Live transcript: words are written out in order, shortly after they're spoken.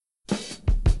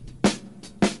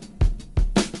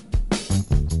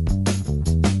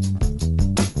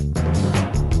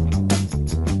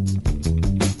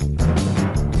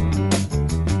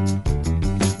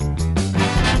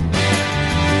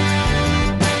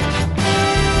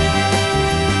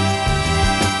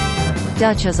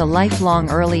Dutch as a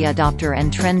lifelong early adopter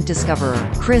and trend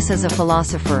discoverer, Chris as a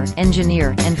philosopher,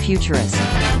 engineer, and futurist.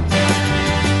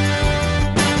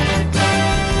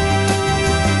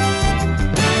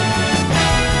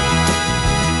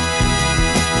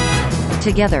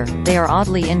 Together, they are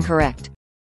oddly incorrect.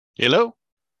 Hello?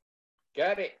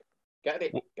 Got it.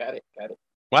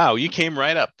 Wow, you came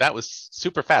right up. That was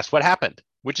super fast. What happened?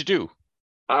 What'd you do?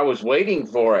 I was waiting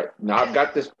for it. Now I've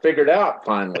got this figured out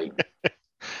finally.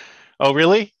 Oh,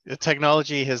 really? The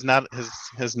technology has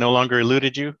no longer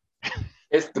eluded you?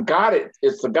 It's the got it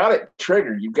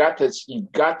trigger. You've got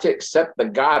to accept the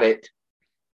got it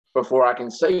before I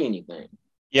can say anything.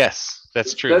 Yes,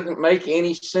 that's true. It doesn't make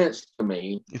any sense to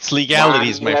me. It's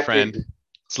legalities, my friend.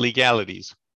 It's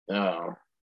legalities. Oh.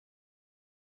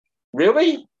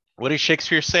 Really? What did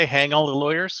Shakespeare say? Hang all the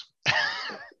lawyers?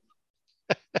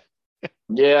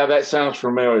 Yeah, that sounds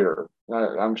familiar.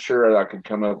 I'm sure I could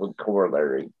come up with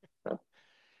corollary.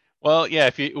 Well, yeah,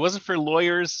 if it wasn't for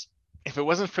lawyers, if it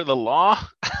wasn't for the law,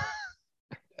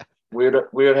 we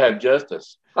would have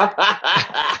justice.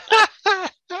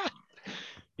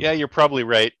 Yeah, you're probably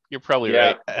right.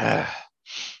 Right.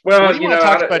 Well, what do you want to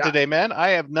talk about today, man? I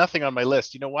have nothing on my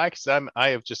list. You know why? Because I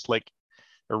have just like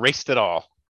erased it all.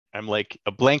 I'm like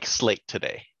a blank slate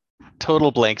today.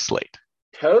 Total blank slate.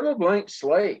 Total blank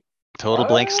slate.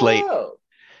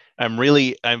 I'm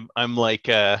like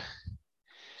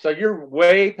so you're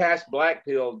way past black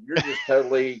pill. You're just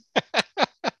totally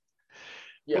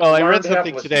well, I read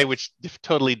something today which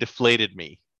totally deflated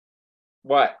me.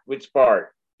 What? Which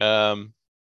part? I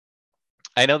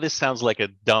know this sounds like a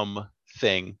dumb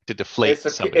thing to deflate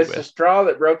somebody with. It's the straw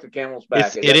that broke the camel's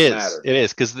back. It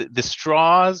is because the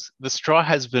straw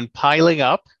has been piling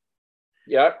up.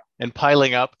 Yep. And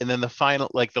piling up, and then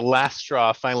the last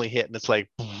straw finally hit, and it's like,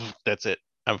 that's it.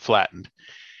 I'm flattened.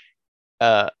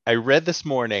 I read this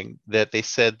morning that they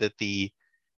said that the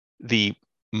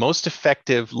most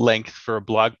effective length for a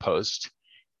blog post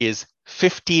is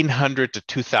 1,500 to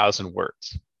 2,000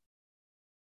 words.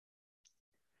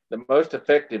 The most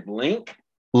effective length.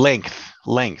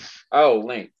 Oh,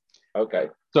 length. Okay.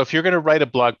 So if you're going to write a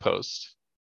blog post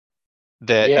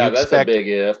that you expect that's a big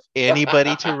if.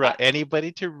 anybody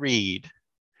to read,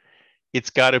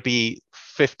 it's got to be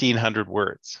 1,500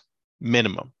 words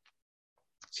minimum.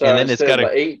 So and then it's got to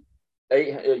it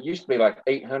used to be like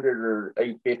 800 or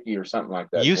 850 or something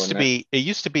like that. It used to be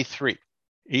 3.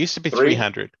 It used to be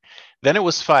 300. Then it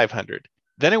was 500.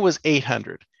 Then it was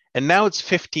 800, and now it's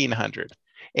 1,500.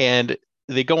 And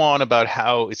they go on about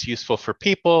how it's useful for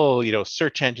people.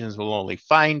 Search engines will only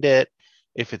find it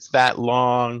if it's that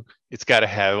long. It's got to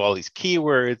have all these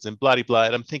keywords and blah, blah, blah.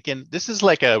 And I'm thinking, this is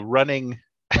like a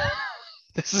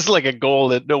this is like a goal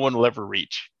that no one will ever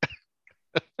reach.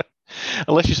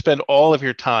 Unless you spend all of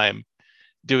your time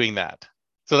doing that.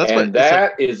 So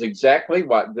that is exactly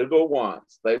what Google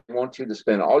wants. They want you to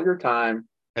spend all your time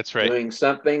that's right. doing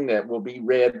something that will be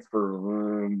read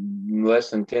for less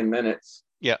than 10 minutes.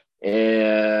 Yeah.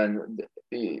 And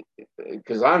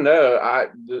because I know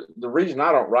the reason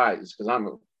I don't write is because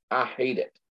I hate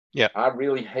it. Yeah. I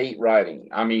really hate writing.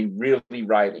 I mean, really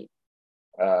writing.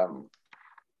 And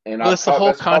it's the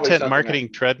whole content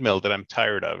marketing treadmill that I'm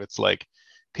tired of. It's like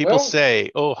people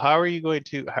say, "Oh, how are you going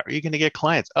to get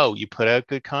clients?" Oh, you put out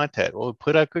good content. Well,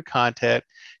 put out good content,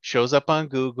 shows up on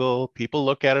Google. People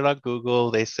look at it on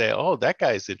Google. They say, "Oh, that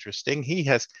guy's interesting. He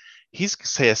has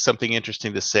something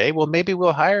interesting to say. Well, maybe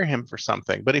we'll hire him for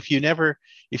something." But if you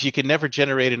can never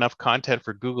generate enough content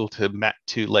for Google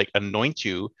to like anoint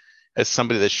you as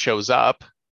somebody that shows up,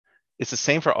 it's the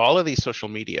same for all of these social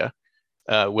media,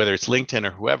 whether it's LinkedIn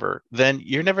or whoever, then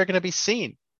you're never going to be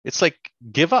seen. It's like,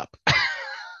 give up.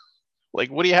 Like,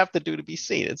 what do you have to do to be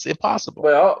seen? It's impossible.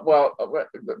 Well,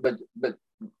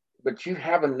 but you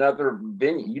have another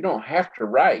venue. You don't have to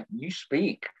write. You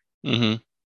speak. Mm-hmm.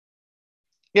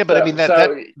 Yeah, but I mean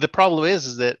that the problem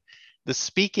is that the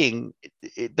speaking,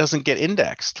 it doesn't get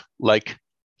indexed like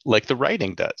the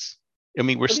writing does. I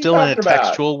mean, we're still in a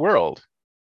textual world.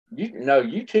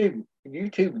 YouTube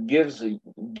gives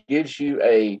you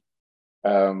a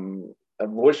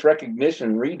voice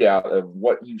recognition readout of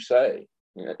what you say.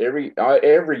 Every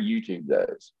YouTube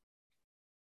does.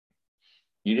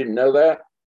 You didn't know that?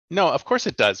 No, of course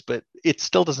it does, but it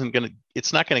still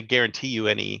it's not gonna guarantee you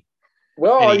any.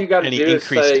 Well, all you got to do is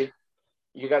say,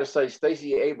 you got to say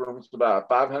Stacey Abrams about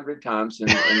 500 times in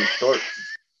the short,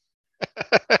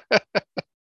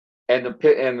 and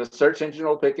the search engine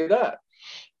will pick it up.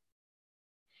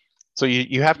 So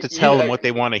you have to tell them what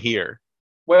they want to hear.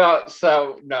 Well,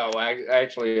 so no,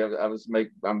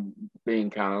 I'm being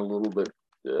kind of a little bit.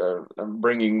 I'm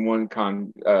bringing one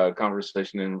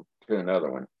conversation in to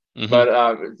another one. Mhm. But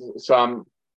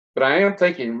but I am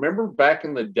thinking, remember back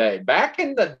in the day,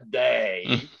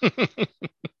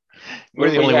 We're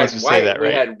the only ones who say that, we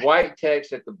right? had white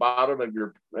text at the bottom of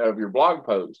your blog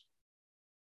post.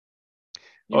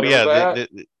 You Oh yeah,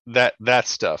 that? that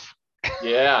stuff.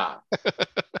 Yeah.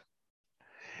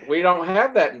 We don't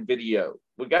have that in video.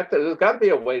 There's got to be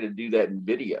a way to do that in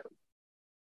video.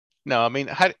 No, I mean,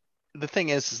 the thing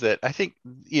is that I think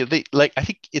I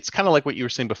think it's kind of like what you were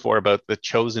saying before about the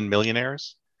chosen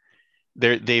millionaires.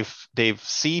 They've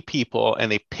see people and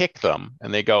they pick them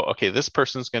and they go, okay, this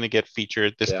person's going to get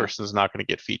featured, this person's not going to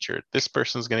get featured, this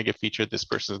person's going to get featured, this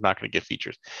person's not going to get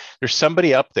featured. There's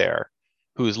somebody up there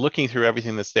who's looking through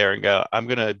everything that's there and go, I'm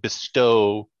going to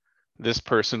bestow this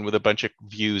person with a bunch of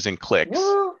views and clicks.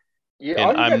 Well, yeah,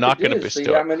 and I'm not going to bestow.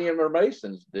 See how many of them are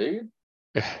Masons, dude.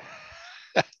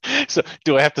 So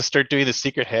do I have to start doing the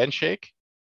secret handshake?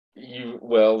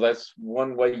 Well, that's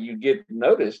one way you get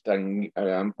noticed.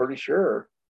 I'm pretty sure.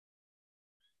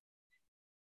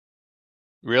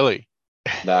 Really?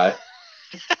 No.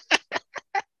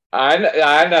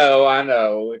 I know.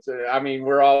 I mean,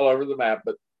 we're all over the map,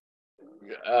 but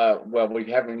well, we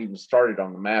haven't even started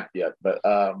on the map yet. But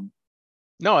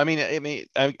no, I mean,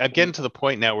 I'm getting to the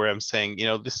point now where I'm saying,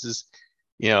 this is,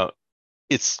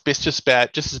 it's just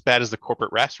bad, just as bad as the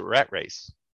corporate rat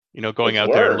race. Going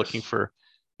out there and looking for.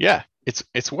 Yeah,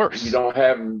 it's worse. You don't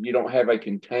have a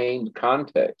contained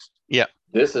context. Yeah.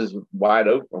 This is wide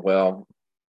open. Well,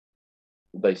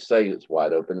 they say it's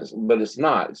wide open, but it's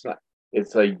not. It's not.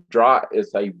 It's a drop.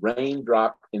 It's a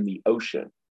raindrop in the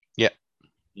ocean. Yeah.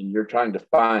 And you're trying to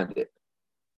find it.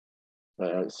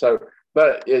 But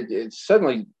it's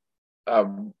suddenly.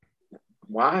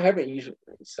 Why haven't you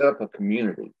set up a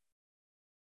community?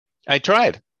 I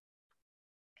tried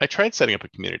setting up a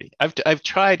community. I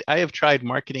have tried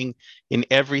marketing in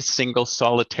every single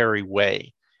solitary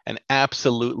way, and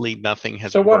absolutely nothing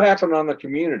has worked. So what happened on the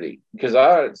community? Because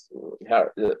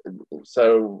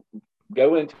so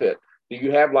go into it. Do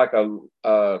you have like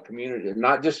a community,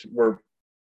 not just where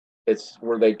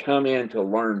they come in to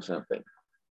learn something?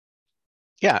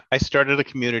 Yeah, I started a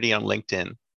community on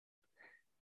LinkedIn.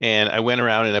 And I went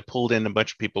around and I pulled in a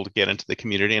bunch of people to get into the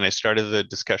community, and I started the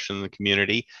discussion in the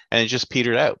community, and it just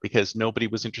petered out because nobody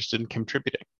was interested in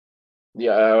contributing.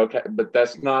 Yeah, okay, but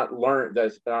that's not learn.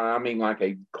 That's I mean, like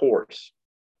a course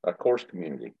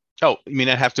community. Oh, you mean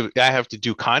I have to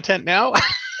do content now?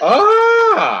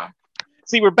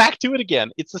 See, we're back to it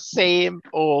again. It's the same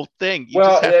old thing. You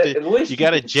just have to. You got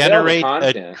to generate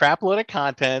a crap load of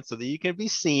content so that you can be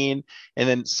seen, and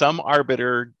then some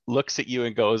arbiter looks at you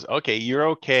and goes, "Okay,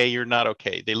 you're not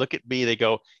okay." They look at me. They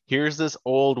go, "Here's this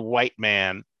old white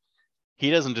man.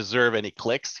 He doesn't deserve any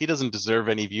clicks. He doesn't deserve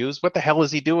any views. What the hell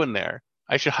is he doing there?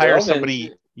 I should hire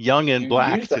somebody young and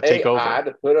black to take over." I had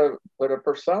to put a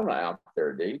persona out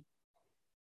there, dude.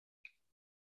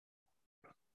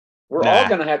 We're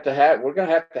going to have to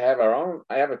have our own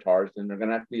avatars, and they're going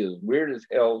to have to be as weird as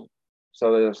hell.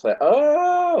 So they'll say,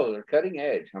 "Oh, they're cutting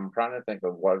edge." I'm trying to think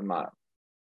of what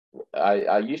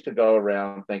I used to go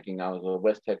around thinking I was a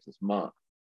West Texas monk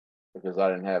because I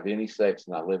didn't have any sex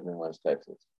and I lived in West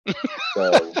Texas.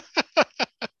 So,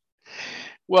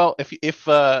 well, if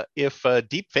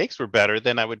deep fakes were better,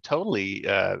 then I would totally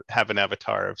have an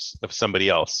avatar of somebody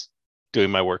else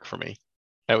doing my work for me.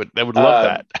 I would love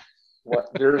that.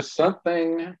 There's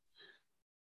something.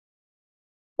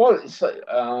 Well,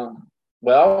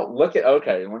 look at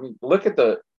Let me look at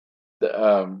the.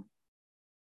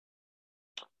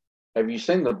 Have you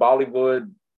seen the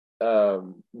Bollywood?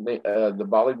 The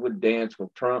Bollywood dance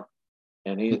with Trump,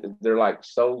 and they're like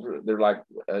soldiers. They're like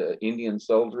Indian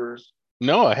soldiers.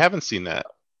 No, I haven't seen that.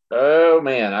 Oh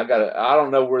man, I don't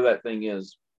know where that thing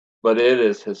is, but it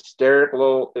is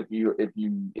hysterical. If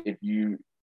you.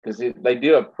 Because they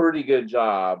do a pretty good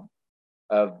job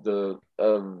of the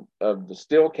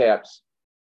still caps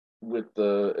with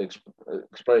the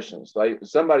expressions.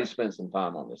 Somebody spent some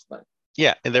time on this thing.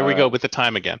 Yeah, and there we go with the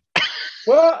time again.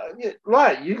 Well,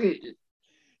 right.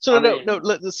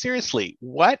 No. Seriously,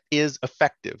 what is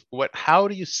effective? How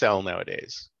do you sell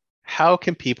nowadays? How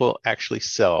can people actually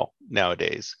sell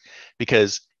nowadays?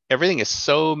 Because everything is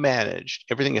so managed,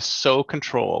 everything is so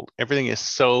controlled, everything is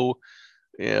so.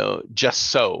 Just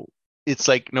so it's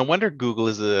like no wonder Google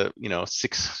is a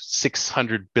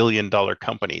 $600 billion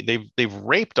company. They've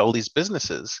raped all these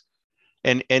businesses,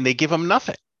 and they give them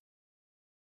nothing.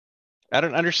 I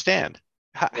don't understand.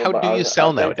 How do you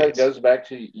sell nowadays? That goes back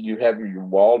to you have your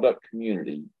walled up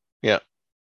community. Yeah,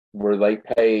 where they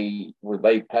pay,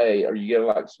 or you get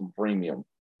like some premium,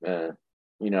 a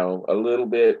little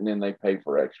bit, and then they pay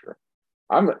for extra.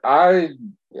 I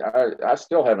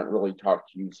still haven't really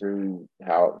talked to you through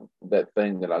how that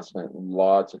thing that I spent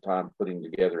lots of time putting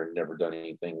together and never done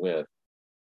anything with,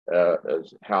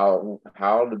 is how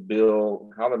to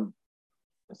build, how to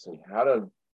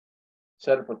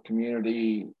set up a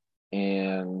community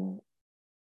and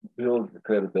build your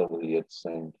credibility at the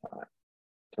same time,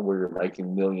 to where you're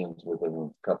making millions within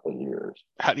a couple of years.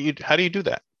 How do you do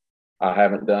that? I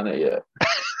haven't done it yet.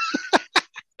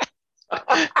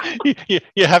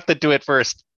 You have to do it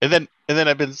first, and then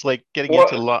I've been like getting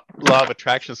into law of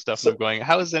attraction stuff, and I'm going,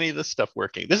 how is any of this stuff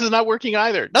working? This is not working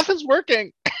either. Nothing's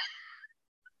working.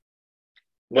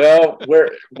 Well,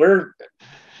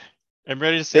 I'm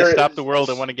ready to say stop the world.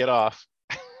 I want to get off.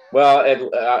 Well,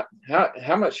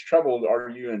 how much trouble are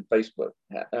you in Facebook?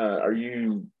 Are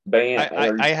you banned?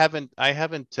 I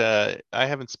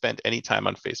haven't spent any time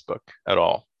on Facebook at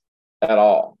all. At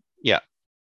all? Yeah.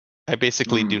 I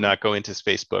basically do not go into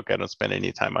Facebook. I don't spend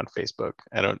any time on Facebook.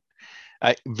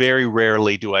 I very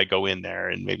rarely do I go in there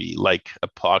and maybe like a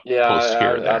post here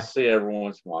or there. I see every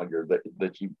once in a while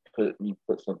that you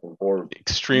put something forward.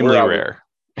 Extremely rare.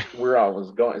 Where I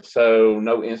was going. So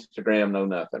no Instagram, no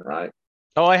nothing, right?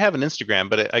 Oh, I have an Instagram,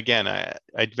 but again,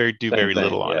 I do very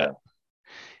little on it.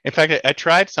 In fact, I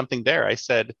tried something there. I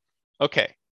said,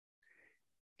 okay,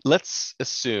 let's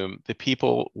assume that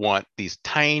people want these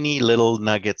tiny little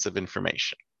nuggets of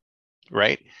information,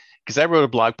 right? Because I wrote a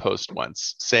blog post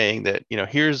once saying that,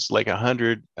 here's like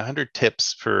 100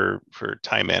 tips for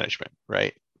time management,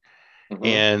 right? Mm-hmm.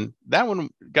 And that one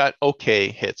got okay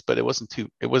hits, but it wasn't too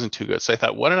good. So I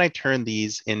thought, why don't I turn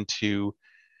these into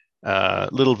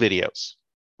little videos,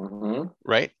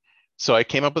 right? So I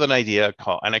came up with an idea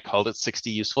and I called it 60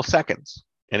 Useful Seconds.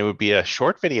 And it would be a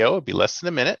short video, it'd be less than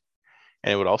a minute,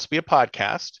 and it would also be a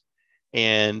podcast.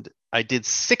 And I did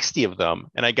 60 of them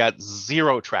and I got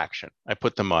zero traction. I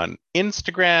put them on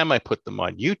Instagram, I put them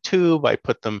on YouTube, I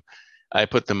put them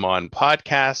on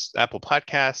podcasts, Apple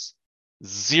Podcasts,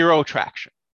 zero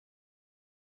traction.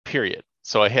 Period.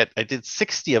 So I did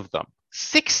 60 of them.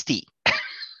 60.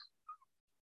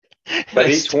 But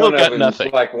each one of them is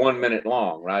like 1 minute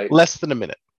long, right? Less than a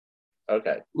minute.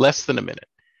 Okay. Less than a minute.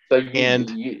 So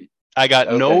I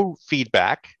got no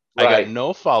feedback. Right. I got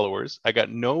no followers. I got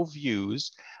no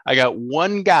views. I got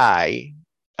one guy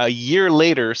a year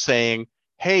later saying,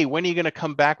 hey, when are you going to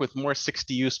come back with more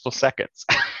 60 useful seconds?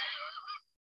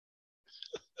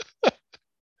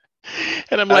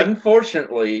 And I'm like,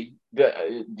 unfortunately,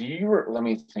 let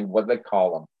me see what they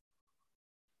call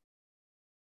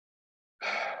them.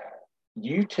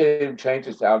 YouTube changed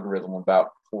its algorithm about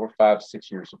 4, 5,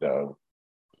 6 years ago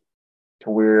to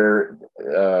where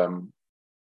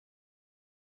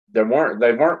they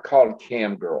weren't called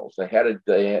cam girls. They had a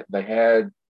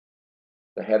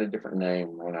different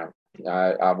name, and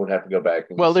I would have to go back.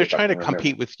 Well, they're trying to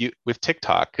compete with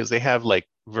TikTok because they have like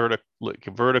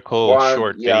vertical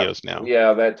short videos now.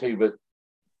 Yeah, that too. But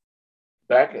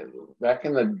back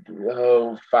in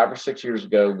the 5 or 6 years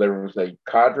ago, there was a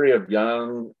cadre of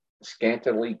young,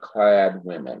 scantily clad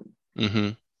women. Mm-hmm.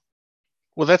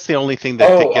 Well, that's the only thing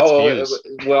that gets views.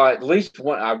 Well, at least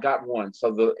one. I've got one.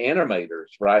 So the animators,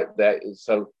 right?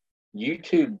 So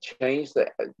YouTube changed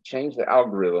the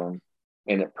algorithm,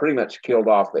 and it pretty much killed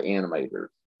off the animators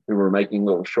who were making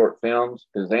little short films,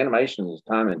 because animation is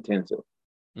time intensive.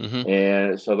 Mm-hmm.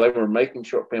 And so they were making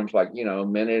short films like, a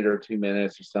minute or 2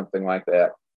 minutes or something like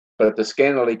that. But the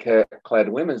scantily clad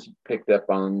women's picked up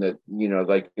on that,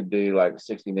 they could do like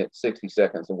 60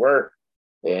 seconds of work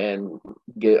and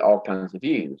get all kinds of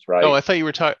views, right? Oh, I thought you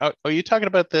were talking. Are you talking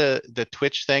about the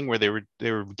Twitch thing where they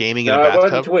were gaming in a bathtub? No, it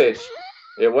wasn't Twitch.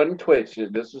 It wasn't Twitch.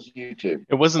 This was YouTube.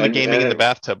 It wasn't the gaming in the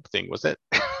bathtub thing, was it?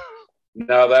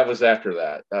 No, that was after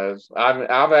that.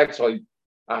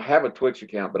 I have a Twitch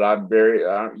account, but I'm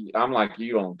like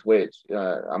you on Twitch.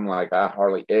 I'm like, I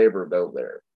hardly ever go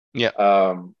there. Yeah.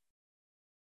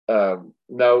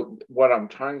 No, what I'm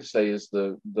trying to say is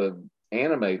the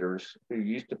animators who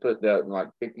used to put that in like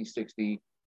 50, 60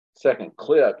 second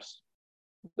clips,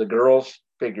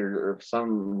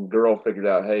 some girl figured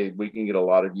out, hey, we can get a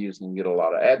lot of views and get a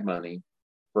lot of ad money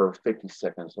for 50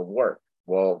 seconds of work.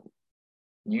 Well,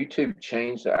 YouTube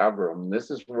changed the algorithm. This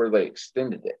is where they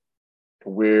extended it to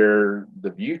where the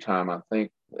view time, I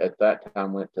think at that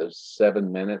time, went to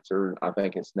 7 minutes, or I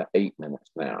think it's 8 minutes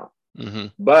now. Mm-hmm.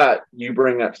 But you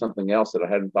bring up something else that I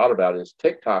hadn't thought about, is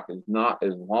TikTok is not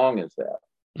as long as that.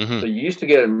 Mm-hmm. So you used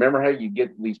to remember how you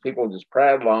get these people just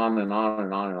prattle on and on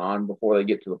and on and on before they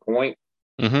get to the point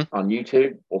on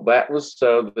YouTube? Well, that was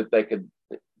so that they could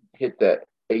hit that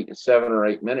 7 or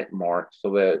 8 minute mark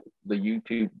so that the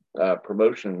YouTube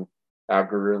promotion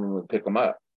algorithm would pick them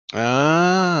up. So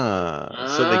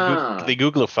they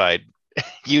Googlified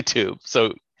YouTube.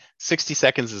 So 60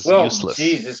 seconds is well, useless.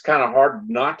 geez, it's kind of hard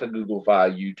not to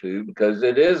Googlefy YouTube because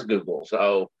it is Google.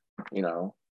 So, you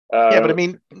know, Yeah, but I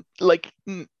mean, like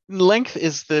length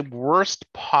is the worst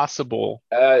possible.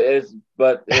 but it's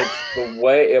the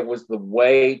way it was the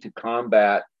way to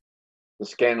combat the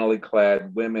scantily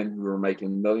clad women who were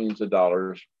making millions of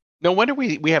dollars. No wonder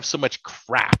we have so much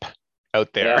crap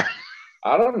out there. Yeah,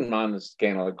 I don't mind the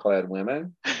scantily clad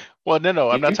women. Well, no,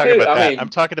 I'm not talking about that. I'm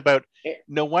talking about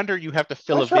no wonder you have to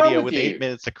fill a video with 8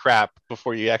 minutes of crap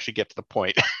before you actually get to the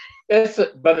point. Think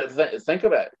about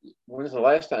it. When's the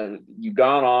last time you've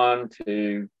gone on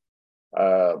to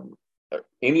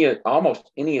almost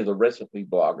any of the recipe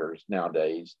bloggers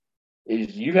nowadays?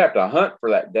 Is you have to hunt for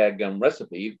that dadgum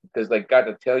recipe because they got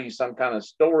to tell you some kind of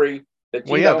story that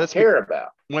you don't care about.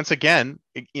 Once again,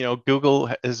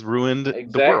 Google has ruined the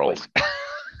world.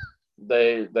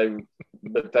 they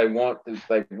want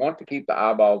to keep the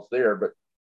eyeballs there, but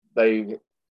they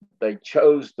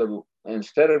chose to,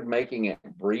 instead of making it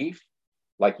brief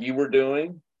like you were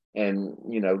doing and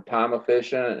time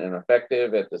efficient and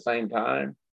effective at the same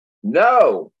time.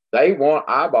 No, they want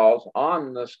eyeballs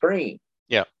on the screen.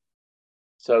 Yeah.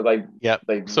 So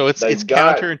so it's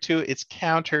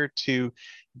counter to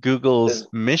Google's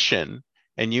mission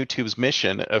and YouTube's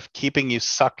mission of keeping you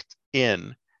sucked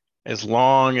in as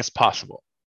long as possible.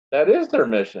 That is their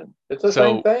mission. It's the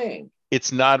same thing.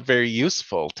 It's not very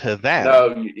useful to them.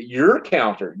 No, your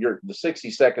counter, the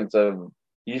 60 seconds of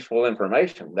useful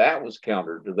information, that was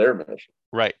counter to their mission.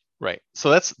 Right. So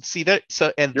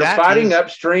you're fighting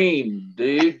upstream,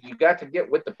 dude. You got to get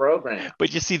with the program.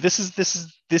 But you see, this is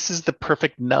the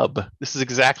perfect nub.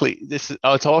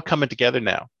 It's all coming together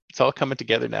now.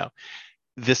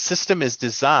 The system is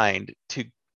designed to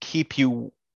keep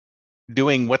you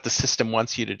doing what the system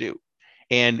wants you to do,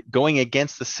 and going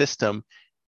against the system,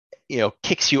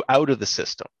 kicks you out of the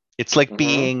system. It's like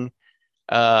being,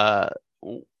 so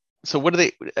what are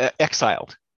they,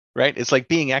 exiled, right? It's like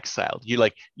being exiled.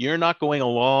 You're not going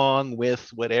along with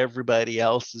what everybody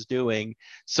else is doing,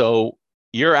 so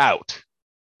you're out.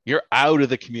 You're out of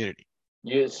the community.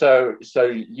 So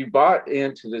you bought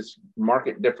into this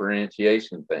market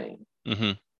differentiation thing,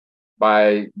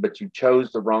 but you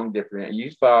chose the wrong differentiation.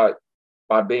 You thought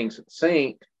by being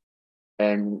succinct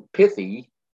and pithy,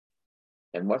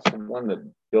 and what's the one that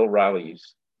Bill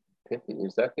Riley's pithy?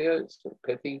 Is that it?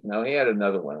 Pithy? No, he had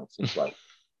another one. It seems like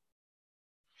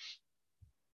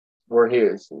where he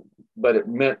is, but it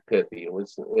meant pithy. It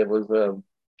was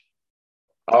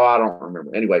I don't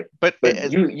remember. Anyway, but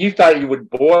you thought you would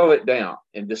boil it down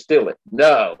and distill it.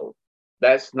 No,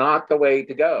 that's not the way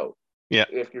to go. Yeah.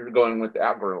 If you're going with the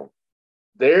algorithm,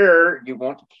 there you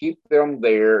want to keep them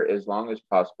there as long as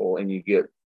possible, and you get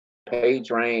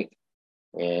page rank.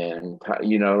 And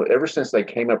ever since they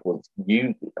came up with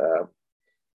view,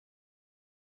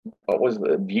 what was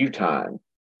the view time?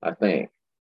 I think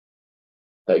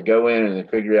they go in and they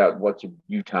figure out what your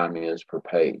view time is per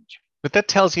page. But that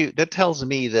tells me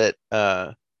that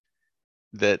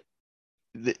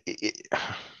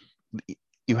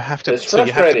you have to. It's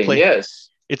frustrating. Yes.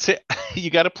 You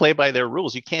got to play by their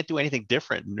rules. You can't do anything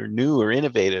different or new or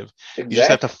innovative. Exactly. You just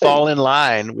have to fall in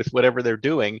line with whatever they're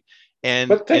doing, and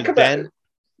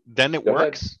then it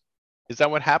works. Ahead. Is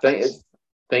that what happens?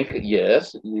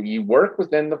 Yes. You work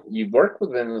within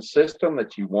the system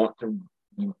that you want to.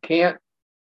 You can't.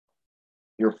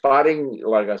 You're fighting,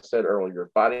 like I said earlier,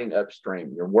 you're fighting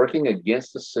upstream. You're working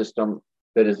against a system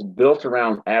that is built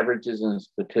around averages and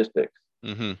statistics.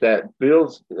 That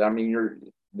builds.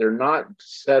 They're not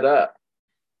set up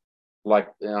like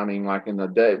in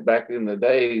the day. Back in the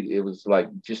day, it was like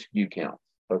just view counts.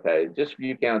 Okay, just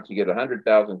view counts. You get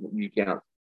 100,000 view counts,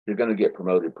 you're going to get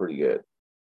promoted pretty good.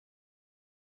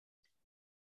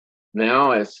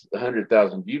 Now it's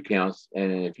 100,000 view counts,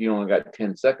 and if you only got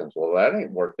 10 seconds, well, that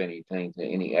ain't worth anything to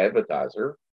any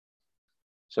advertiser.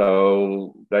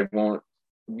 So they want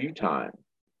view time,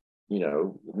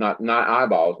 not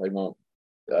eyeballs. They want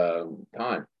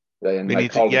time.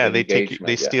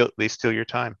 They steal your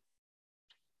time.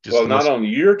 Not only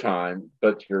your time,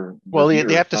 but your. Well,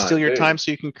 they have to steal your time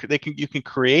so you can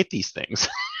create these things.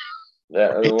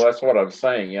 Right? Well, that's what I'm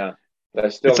saying. Yeah.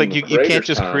 It's like you can't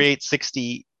just create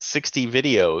 60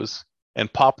 videos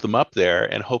and pop them up there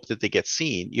and hope that they get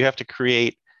seen. You have to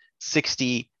create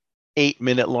 60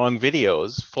 8-minute long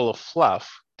videos full of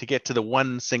fluff to get to the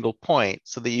one single point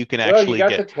so that you can actually you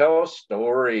got to tell a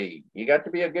story. You got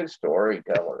to be a good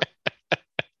storyteller.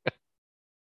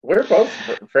 We're both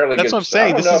fairly good. That's what I'm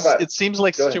saying. It seems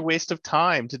like such a waste of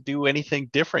time to do anything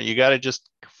different. You got to just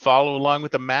follow along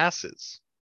with the masses.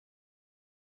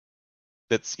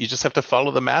 you just have to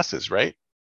follow the masses, right?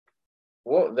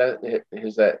 Well,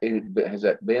 has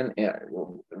that been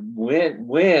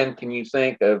when can you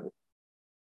think of,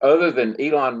 other than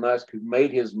Elon Musk, who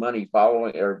made his money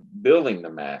following or building the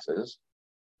masses,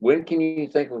 when can you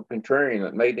think of a contrarian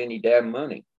that made any damn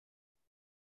money?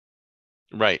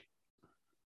 Right.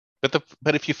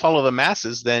 But if you follow the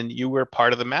masses, then you were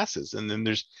part of the masses, and then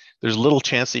there's little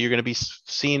chance that you're going to be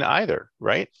seen either,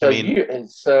 right? So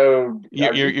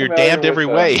you're damned every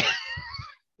way.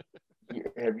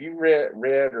 Have you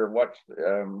read or watched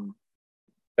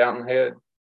Fountainhead?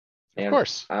 Of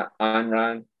course. Ayn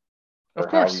Rand. Of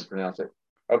course. How you pronounce it?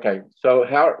 Okay, so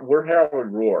we're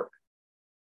Harold Rourke.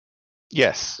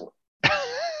 Yes.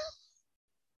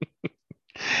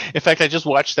 In fact, I just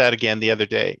watched that again the other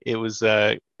day. It's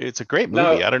a great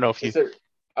movie. No, I don't know if you.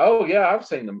 Oh yeah, I've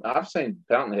seen them. I've seen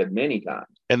Fountainhead many times.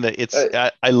 And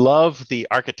I love the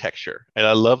architecture and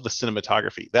I love the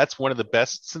cinematography. That's one of the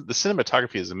best. The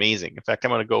cinematography is amazing. In fact, I'm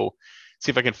going to go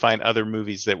see if I can find other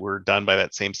movies that were done by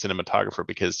that same cinematographer,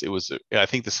 because I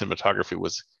think the cinematography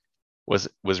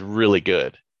was really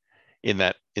good in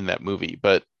that movie.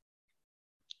 But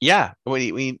yeah, but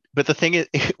the thing is,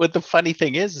 what the funny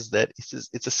thing is that it's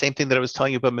the same thing that I was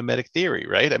telling you about mimetic theory,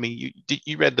 right? I mean,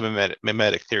 you read the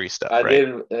mimetic theory stuff, right?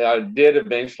 I did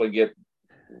eventually get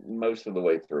most of the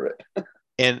way through it.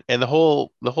 And the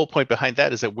whole point behind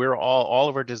that is that we're all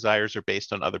of our desires are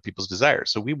based on other people's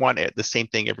desires. So we want the same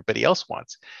thing everybody else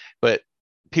wants, but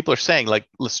people are saying, like,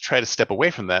 let's try to step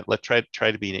away from that. Let's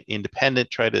try to be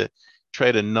independent. Try to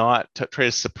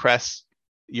suppress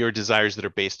your desires that are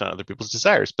based on other people's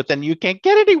desires, but then you can't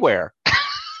get anywhere.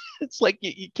 It's like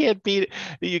you can't beat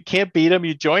them.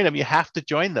 You join them. You have to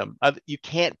join them. You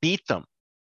can't beat them.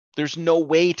 There's no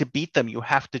way to beat them. You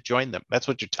have to join them. That's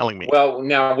what you're telling me. Well,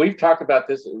 now we've talked about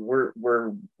this.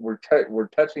 We're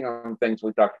touching on things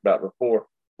we talked about before,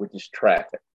 which is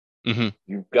traffic. Mm-hmm.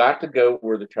 You've got to go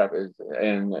where the traffic is.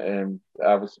 And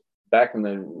I was back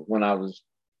when I was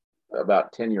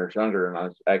about 10 years younger, and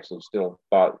I actually still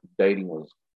thought dating was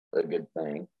a good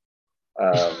thing.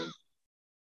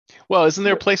 Well, isn't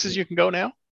there places you can go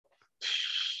now?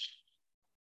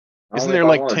 Isn't there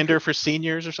like Tinder for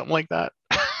seniors or something like that?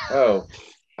 Oh,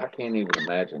 I can't even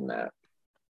imagine that.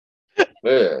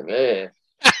 Man.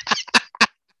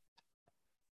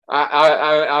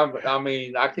 I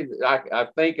mean, I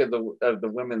think of the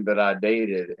women that I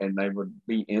dated, and they would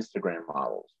be Instagram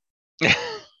models.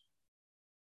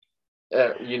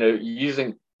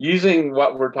 Using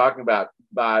what we're talking about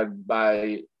by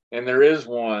and there is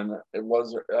one. It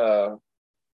was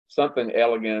something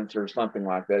elegant or something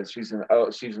like that. She's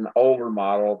an older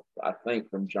model, I think,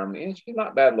 from Germany, and she's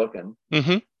not bad looking.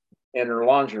 Mm-hmm. In her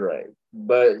lingerie,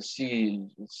 but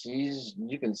she's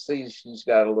you can see she's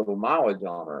got a little mileage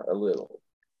on her, a little,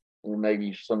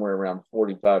 maybe somewhere around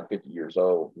 45, 50 years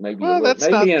old. Maybe that's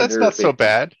not so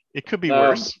bad. It could be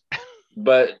worse.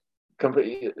 But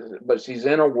she's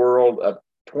in a world of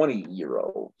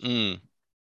 20-year-olds.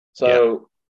 So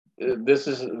this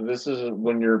is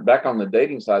when you're back on the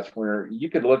dating sites, where you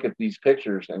could look at these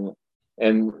pictures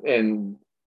and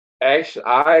actually,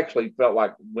 I actually felt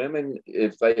like women,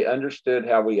 if they understood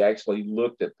how we actually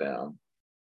looked at them,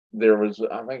 I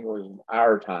think it was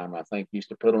our time, I think, used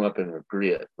to put them up in a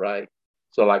grid, right?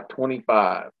 So like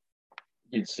 25,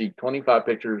 you'd see 25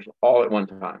 pictures all at one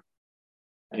time,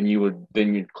 and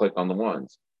you'd click on the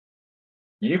ones.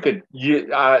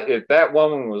 If that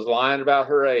woman was lying about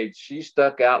her age, she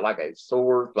stuck out like a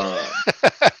sore thumb.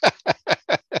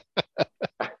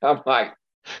 I'm like,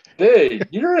 dude,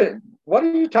 what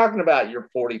are you talking about? You're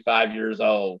 45 years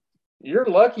old. You're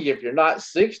lucky if you're not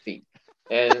 60.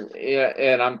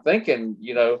 And I'm thinking,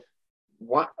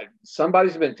 what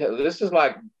somebody's been this is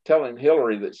like telling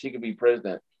Hillary that she could be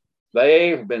president.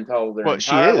 They've been told their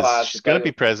entire lives. She's going to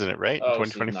be president, right? In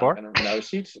 2024? No,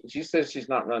 she says she's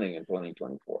not running in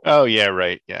 2024. Oh, yeah,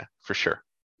 right. Yeah, for sure.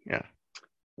 Yeah.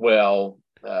 Well,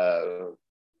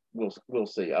 we'll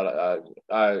see.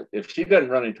 If she doesn't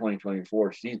run in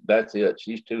 2024, that's it.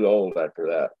 She's too old after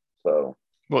that. So.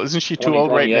 Well, isn't she too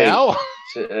old right now?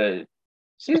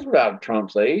 She's about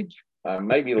Trump's age,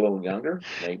 maybe a little younger,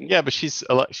 maybe. Yeah, but she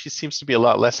seems to be a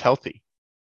lot less healthy.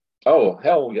 Oh,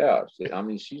 hell yeah. I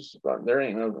mean, there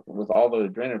ain't no, with all the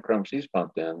adrenochrome she's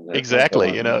pumped in.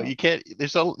 Exactly. You can't,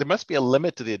 there must be a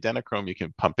limit to the adrenochrome you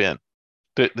can pump in.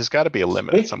 There's got to be a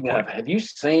limit at some point. Did you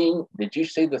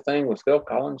see the thing with Phil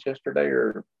Collins yesterday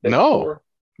or No.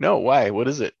 No, why? What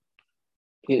is it?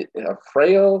 A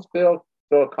frail Phil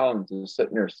Collins is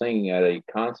sitting there singing at a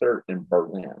concert in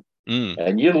Berlin.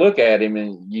 And you look at him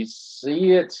and you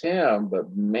see it's him,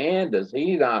 but man, does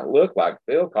he not look like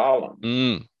Phil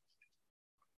Collins.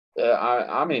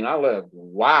 I mean, I lived,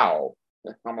 wow.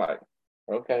 I'm like,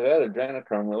 okay, that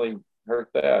adrenochrome really hurt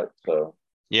that. So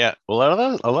Yeah, well,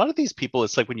 a lot of these people,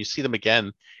 it's like when you see them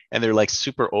again and they're like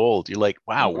super old, you're like,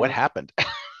 wow, what happened?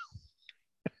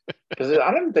 because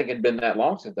I didn't think it'd been that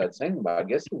long since I'd seen him. But I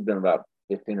guess it's been about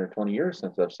 15 or 20 years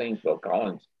since I've seen Phil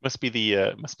Collins. Must be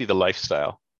the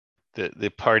lifestyle, the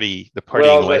partying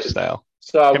Well, lifestyle.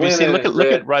 so I Have you went seen in look and at look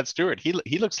read. at Rod Stewart? He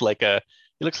looks like a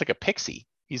pixie.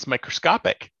 He's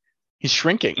microscopic. He's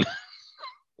shrinking.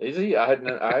 Is he? I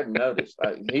hadn't noticed.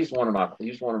 He's one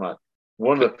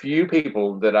of the few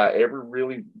people that I ever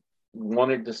really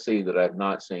wanted to see that I've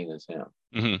not seen is him.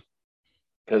 Hmm.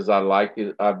 Because I like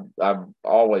it. I've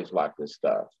always liked this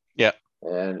stuff. Yeah.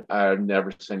 And I've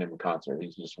never seen him in concert.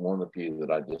 He's just one of the few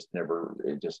that I just never.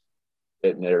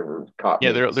 It never caught me.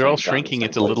 Yeah, At the they're all same time, shrinking the same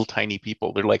into place. little tiny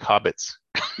people. They're like hobbits.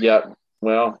 Yeah.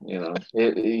 Well,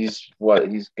 he's what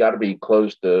he's got to be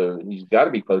close to. He's got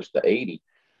to be close to 80.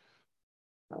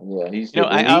 Yeah, he's You know,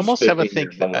 at I least almost have a 15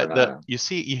 think years older than I am.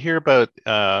 you hear about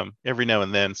every now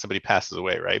and then somebody passes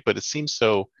away, right? But it seems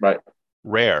so Right.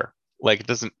 rare. Like it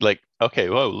doesn't like, okay,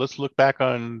 whoa, let's look back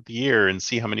on the year and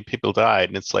see how many people died.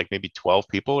 And it's like maybe 12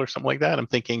 people or something like that. I'm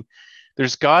thinking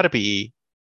there's got to be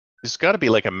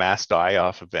like a mass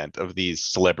die-off event of these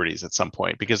celebrities at some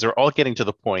point because they're all getting to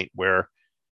the point where,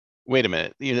 wait a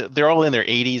minute, they're all in their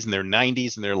 80s and their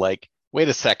 90s and they're like, wait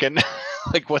a second,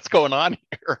 like what's going on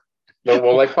here?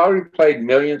 Well, they probably paid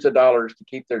millions of dollars to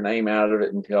keep their name out of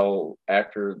it until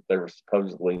after they were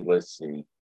supposedly, let's see,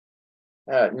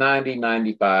 90,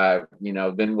 95,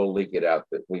 then we'll leak it out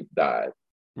that we've died.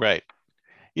 Right.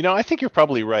 I think you're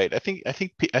probably right. I think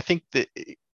that,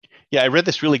 yeah, I read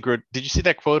this really good. Did you see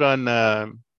that quote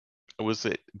on, was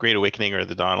it Great Awakening or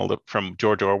the Donald from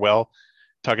George Orwell,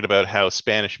 talking about how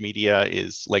Spanish media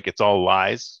is like, it's all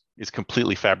lies, it's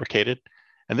completely fabricated.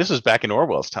 And this was back in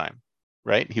Orwell's time,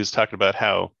 right? He was talking about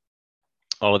how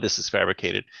all of this is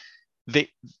fabricated.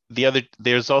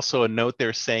 There's also a note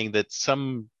there saying that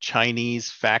some Chinese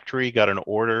factory got an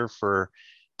order for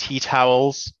tea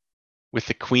towels with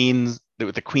the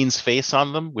queen's face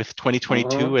on them with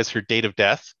 2022 as her date of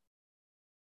death.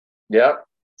 Yep.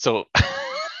 So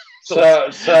So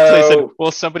they said,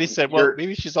 well, somebody said, well,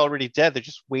 maybe she's already dead. They're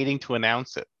just waiting to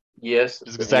announce it. Yes,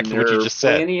 that's exactly what you just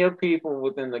said. Plenty of people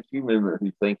within the Q movement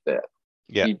who think that.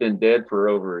 Yeah, she's been dead for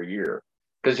over a year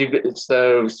because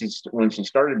when she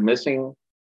started missing,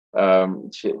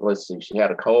 she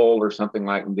had a cold or something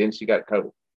like, and then she got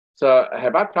COVID. So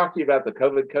have I talked to you about the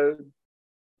COVID code?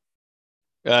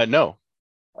 No.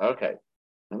 Okay.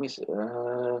 Let me see.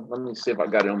 Let me see if I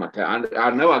got it on my tablet. I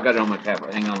know I got it on my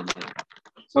tablet. Hang on a minute.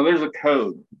 So there's a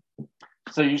code.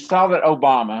 So you saw that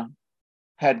Obama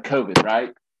had COVID,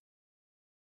 right?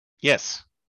 Yes.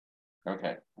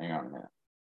 Okay. Hang on a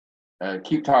minute.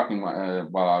 Keep talking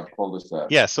while I pull this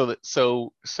up. Yeah. So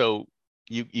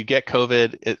you get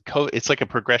COVID. It's like a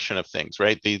progression of things,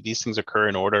 right? These things occur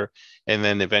in order, and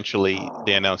then eventually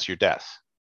they announce your death,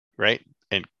 right?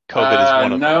 And COVID is one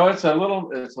of them. No, it's a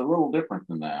little different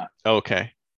than that.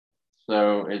 Okay.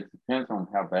 So it depends on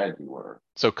how bad you were.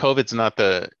 So COVID's not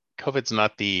the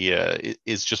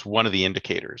is just one of the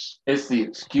indicators. It's the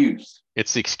excuse.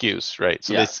 It's the excuse, right?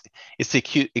 So it's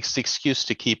the excuse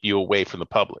to keep you away from the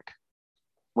public.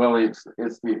 Well, it's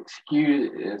the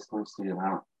excuse. Let's see.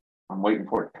 I'm waiting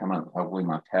for it to come up. Hopefully,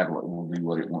 my tablet will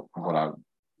do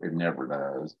it never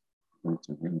does. It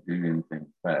doesn't do anything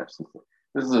fast.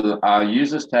 I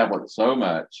use this tablet so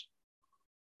much,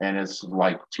 and it's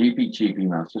like cheapy.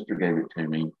 My sister gave it to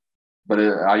me, but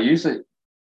I use it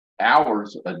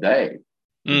hours a day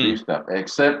to do stuff.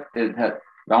 Except the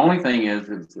only thing is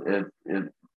it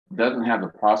doesn't have the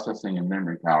processing and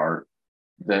memory power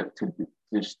that to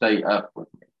stay up with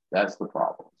me. That's the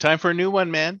problem. Time for a new one,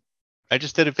 man. I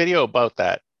just did a video about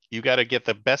that. You got to get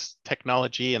the best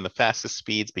technology and the fastest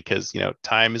speeds because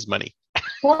time is money.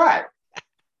 What?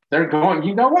 They're going,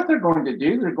 you know what they're going to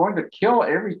do? They're going to kill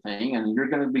everything and you're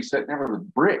going to be sitting there with a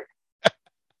brick.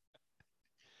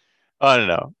 I don't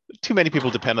know. Too many people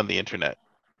depend on the internet.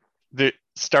 The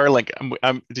Starlink,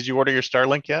 did you order your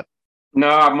Starlink yet? No,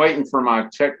 I'm waiting for my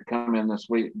check to come in this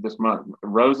month.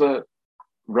 Rosa,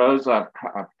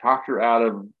 I've talked her out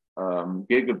of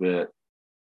gigabit,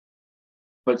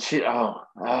 but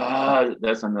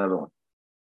that's another one.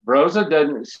 Rosa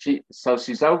doesn't,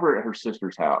 she's over at her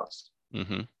sister's house.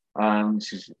 Mm-hmm.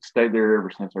 She's stayed there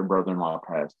ever since her brother-in-law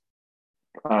passed.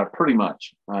 Pretty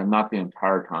much, not the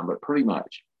entire time, but pretty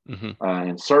much. Mm-hmm.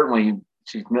 And certainly,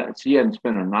 she hadn't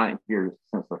spent a night here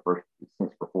since before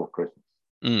Christmas.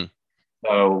 Mm.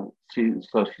 So she's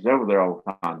over there all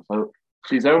the time. So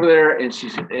she's over there, and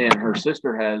her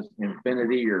sister has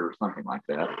Infinity or something like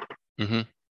that. Mm-hmm.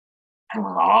 And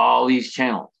with all these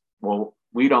channels, well,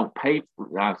 we don't pay for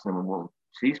that. I said, well,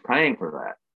 she's paying for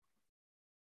that.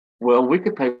 Well, we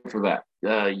could pay for that.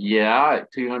 Yeah,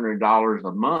 at $200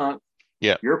 a month.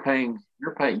 Yeah, you're paying.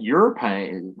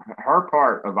 Her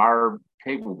part of our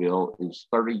cable bill is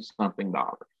 $30-something.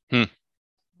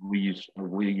 We use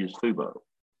Fubo.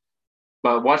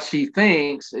 But what she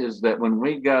thinks is that when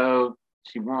we go,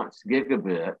 she wants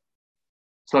gigabit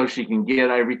so she can get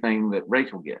everything that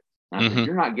Rachel gets. I said,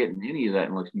 you're not getting any of that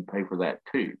unless you pay for that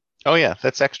too. Oh yeah,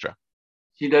 that's extra.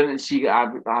 She doesn't.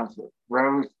 I said,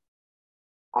 Rose,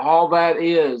 all that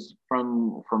is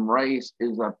from Race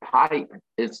is a pipe.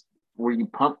 It's where you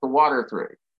pump the water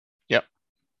through. Yep.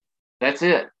 That's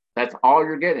it. That's all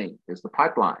you're getting is the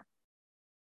pipeline.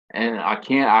 And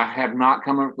I have not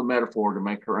come up with a metaphor to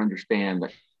make her understand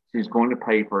that she's going to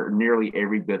pay for nearly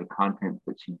every bit of content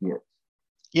that she gets.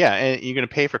 Yeah, and you're going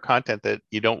to pay for content that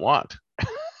you don't want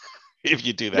if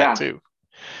you do that too.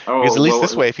 Because at least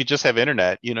this way, if you just have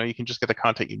internet, you can just get the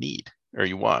content you need or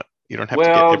you want. You don't have to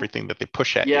get everything that they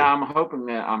push at you. Yeah, I'm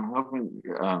hoping.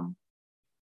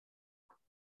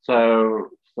 So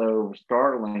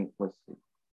Starlink, let's see.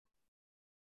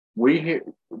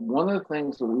 One of the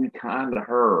things that we kind of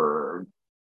heard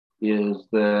is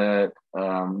that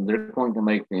they're going to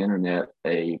make the internet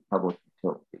a public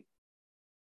utility.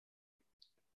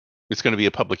 It's going to be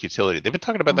a public utility. They've been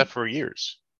talking about that for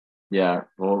years. Yeah,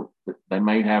 well, they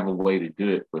may have a way to do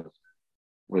it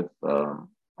with Elon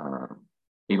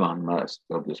Musk.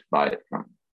 They'll just buy it from him.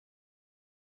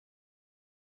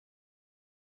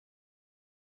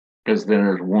 Because then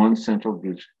there's one central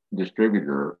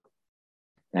distributor,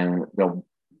 and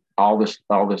all this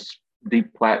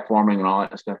deplatforming and all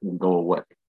that stuff will go away.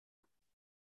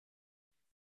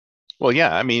 Well,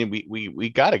 yeah, I mean, we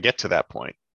got to get to that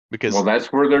point because that's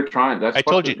where they're trying. Did I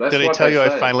tell you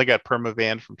I finally got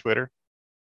perma-banned from Twitter?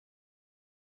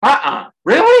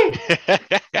 Really?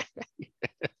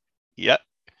 Yep.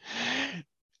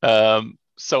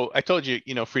 So I told you,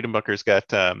 Freedom Bunker's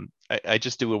got. I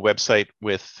just do a website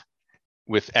with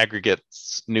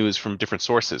aggregates news from different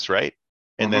sources, right?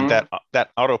 And then that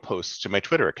auto posts to my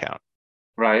Twitter account.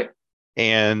 Right.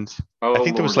 And I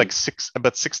think there was like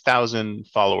about 6,000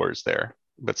 followers there,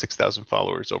 about 6,000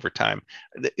 followers over time.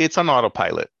 It's on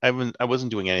autopilot. I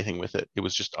wasn't doing anything with it. It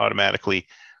was just automatically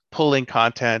pulling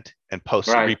content and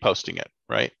reposting it,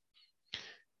 right?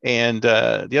 And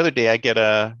the other day I get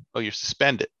you're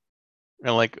suspended. And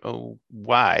I'm like, oh,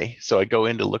 why? So I go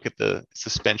in to look at the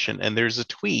suspension, and there's a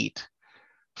tweet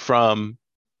from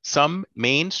some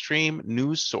mainstream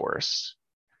news source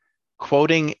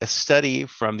quoting a study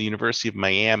from the University of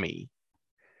Miami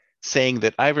saying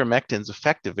that ivermectin is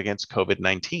effective against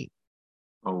COVID-19.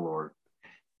 Oh, Lord.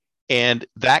 And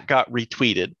that got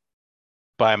retweeted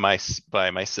by my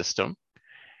system.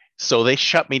 So they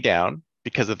shut me down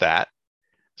because of that.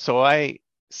 So I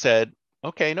said,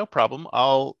 okay, no problem.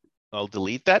 I'll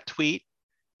delete that tweet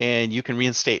and you can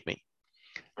reinstate me.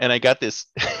 And I got this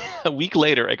a week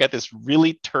later, I got this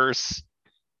really terse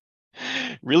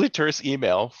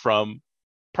email from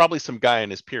probably some guy in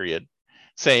his period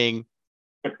saying,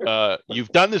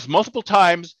 you've done this multiple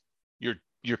times.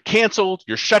 You're canceled.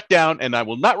 You're shut down. And I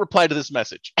will not reply to this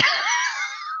message.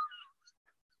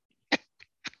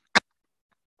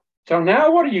 So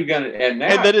now what are you going to, and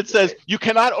then it says, you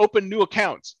cannot open new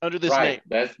accounts under this name.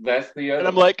 That's the other. And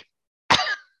I'm like,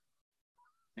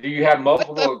 do you have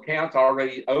multiple accounts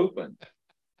already open?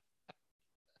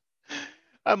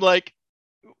 I'm like,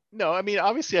 no, I mean,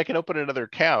 obviously I can open another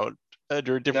account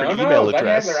under a different email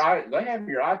address. They have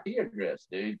your IP address,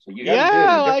 dude. So you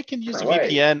I can use a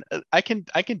VPN. I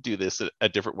can do this a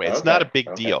different way. It's not a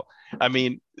big deal. I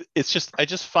mean, I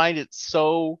just find it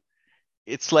so,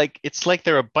 it's like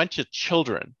they're a bunch of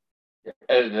children.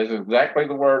 That's exactly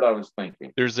the word I was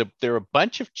thinking. There are a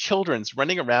bunch of children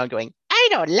running around going, I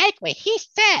don't like what he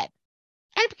said.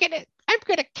 I'm gonna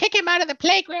kick him out of the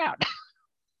playground.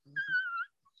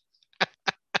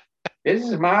 This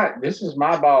is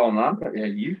my ball,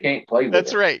 and you can't play with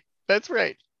it. That's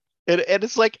right. And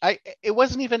it's like it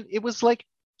was like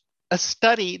a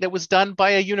study that was done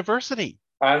by a university.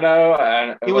 I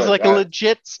know. It was like a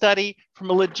legit study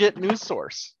from a legit news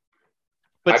source.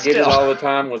 But I get it all the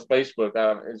time with Facebook.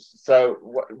 So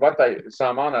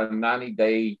I'm on a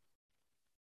 90-day.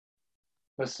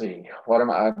 Let's see. What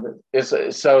am I?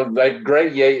 So they've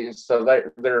graded. So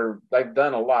they've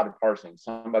done a lot of parsing.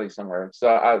 Somebody somewhere.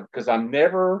 So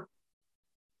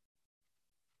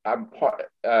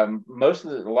most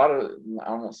of a lot of,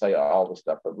 I won't say all the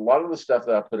stuff, but a lot of the stuff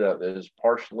that I put out is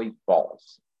partially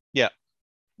false. Yeah.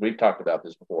 we've talked about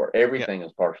this before. Everything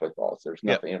is partially false. There's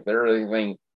nothing. If there's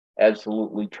anything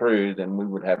absolutely true, then we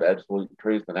would have absolute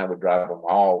truth, and that would drive them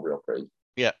all real crazy.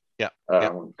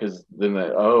 Because then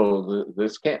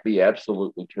this can't be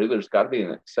absolutely true. There's got to be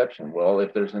an exception. Well,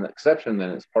 if there's an exception, then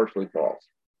it's partially false.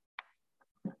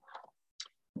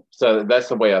 So that's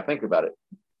the way I think about it.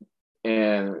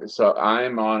 And so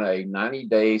I'm on a 90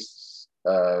 days.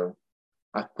 I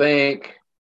think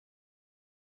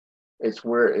it's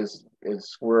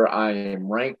where I am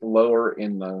ranked lower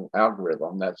in the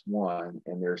algorithm. That's one,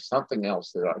 and there's something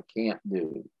else that I can't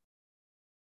do.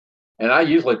 And I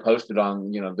usually post it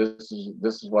on, this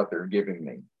is what they're giving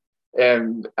me.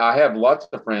 And I have lots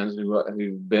of friends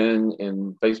who've been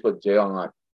in Facebook jail. And I'm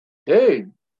like,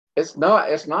 dude, it's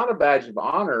not a badge of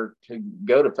honor to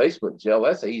go to Facebook jail.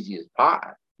 That's easy as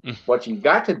pie. What you've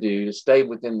got to do is stay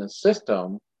within the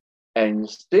system and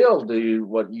still do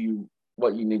what you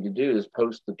need to do is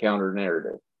post the counter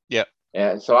narrative. Yeah.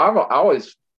 And so I've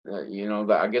always,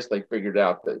 I guess they figured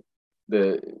out that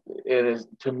it is,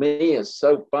 to me, is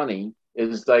so funny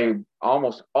is they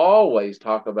almost always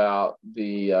talk about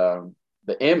the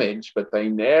image, but they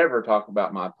never talk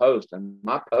about my post, and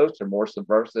my posts are more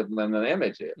subversive than the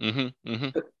image is.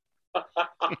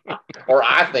 Or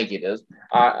I think it is.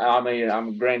 I mean,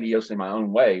 I'm grandiose in my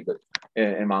own way, but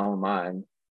in my own mind.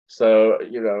 So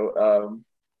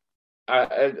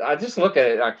I just look at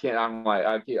it. I can't. I'm like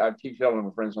I keep telling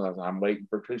my friends when I'm waiting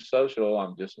for Truth Social.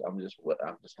 I'm just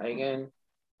hanging.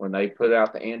 When they put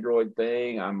out the Android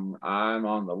thing, I'm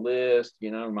on the list.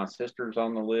 My sister's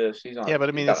on the list. She's on. Yeah, but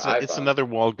I mean, it's another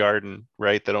walled garden,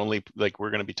 right? That only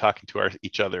we're going to be talking to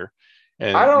each other,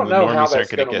 and I don't know how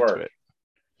that's going to get work. To it.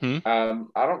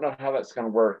 I don't know how that's going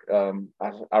to work.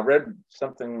 I read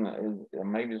something,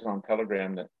 maybe it's on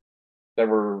Telegram, that there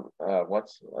were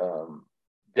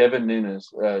Devin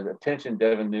Nunes, attention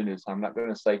Devin Nunes. I'm not going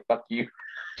to say fuck you.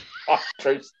 I'm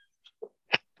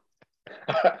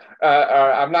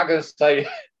not going to say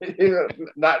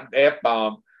not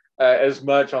F-bomb as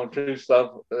much on Truth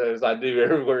stuff as I do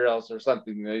everywhere else or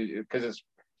something, because it's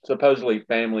supposedly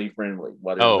family friendly.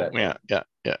 Yeah.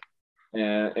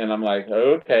 And I'm like,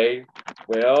 okay,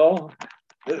 well,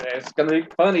 it's going to be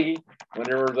funny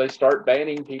whenever they start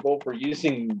banning people for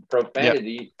using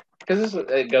profanity, because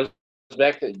it goes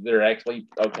back to they're actually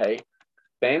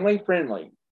family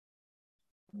friendly.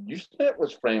 You said it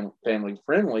was family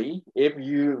friendly if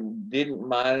you didn't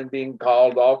mind being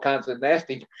called all kinds of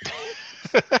nasty.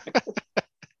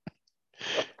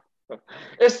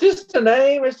 It's just a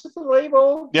name. It's just a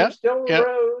label. Yeah. You're still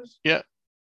Rose. Yeah.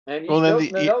 And well, then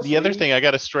the other thing, I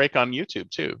got a strike on YouTube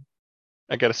too.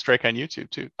 I don't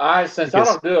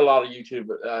do a lot of YouTube.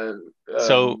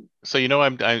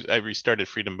 I restarted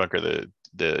Freedom Bunker, the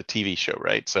TV show,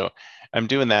 right? So I'm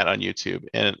doing that on YouTube,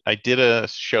 and I did a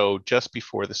show just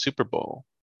before the Super Bowl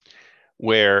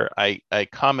where I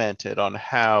commented on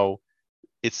how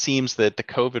it seems that the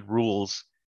COVID rules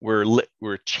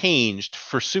were changed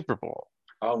for Super Bowl.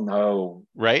 Oh no!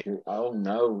 Right? Oh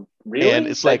no! Really? And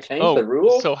it's like, the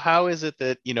rules? So how is it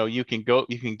that you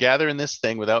can gather in this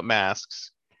thing without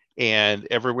masks, and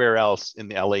everywhere else in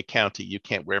the LA County you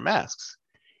can't wear masks?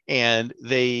 And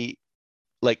they,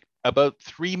 about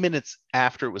 3 minutes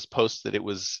after it was posted, it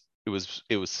was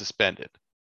suspended,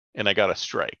 and I got a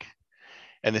strike.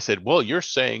 And they said, well, you're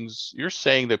saying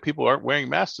that people aren't wearing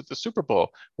masks at the Super Bowl.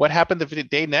 What happened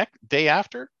the day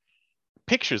after?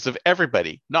 Pictures of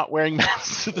everybody not wearing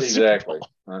masks at the Super Bowl.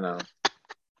 I know.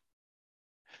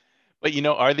 But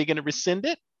are they going to rescind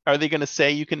it? Are they going to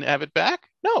say you can have it back?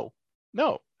 No.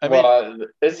 I mean,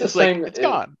 it's the same. It's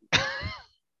gone.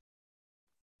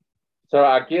 So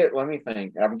let me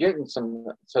think. I'm getting some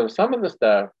of the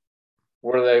stuff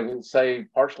where they would say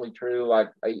partially true, like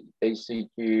ACQ,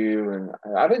 and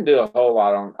I didn't do a whole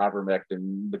lot on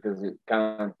ivermectin because it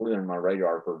kind of flew in my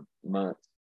radar for months.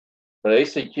 But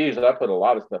ACQs, I put a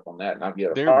lot of stuff on that, and I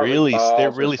get they're really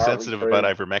sensitive about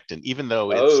ivermectin, even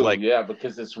though it's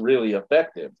because it's really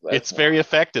effective. It's very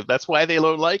effective. That's why they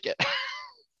don't like it.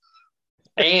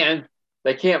 And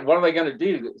they can't. What are they going to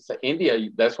do? So India.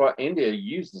 That's what India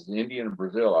uses. India and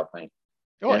Brazil, I think.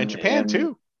 Oh, and Japan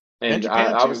too. And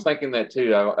I was thinking that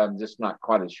too. I'm just not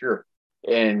quite as sure.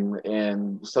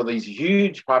 And so these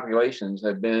huge populations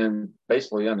have been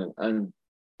basically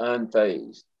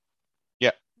unfazed.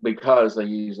 Yeah. Because they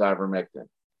use ivermectin.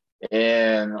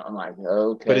 And I'm like,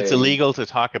 okay. But it's illegal to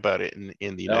talk about it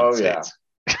in the United States.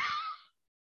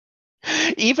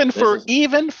 even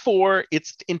for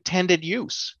its intended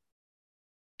use.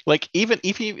 Like even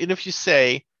if you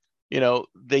say,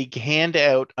 they hand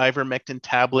out ivermectin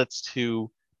tablets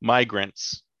to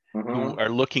migrants who are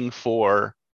looking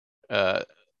for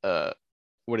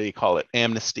what do you call it?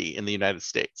 Amnesty in the United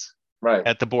States. Right.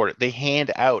 At the border, they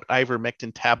hand out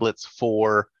ivermectin tablets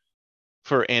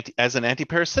as an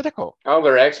antiparasitical. Oh,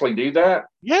 they actually do that?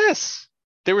 Yes.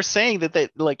 They were saying that they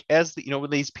like as the,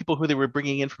 when these people who they were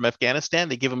bringing in from Afghanistan,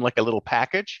 they give them like a little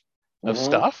package of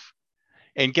stuff,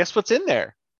 and guess what's in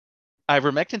there?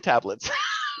 Ivermectin tablets.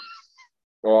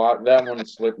 Well, that one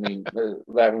slipped me.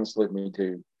 That one slipped me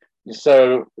too.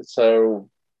 So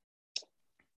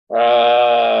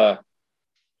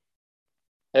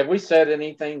have we said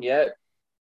anything yet?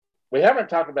 We haven't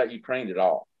talked about Ukraine at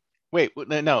all. Wait,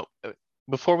 no.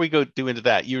 Before we do into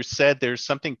that, you said there's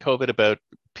something COVID about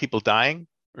people dying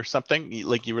or something.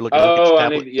 Like you were looking. Oh,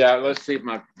 let's see if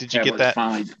my. Did you get that?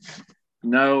 Fine.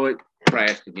 No, it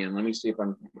crashed again. Let me see if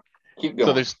I'm. Keep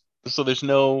going. So there's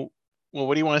no. Well,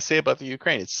 what do you want to say about the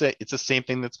Ukraine? It's the same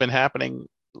thing that's been happening.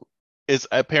 Is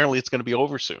apparently it's going to be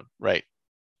over soon, right?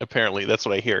 Apparently, that's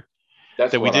what I hear.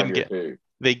 That's that what we didn't I hear get. Too.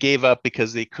 They gave up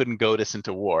because they couldn't goad us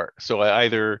into war. So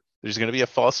either there's going to be a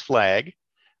false flag,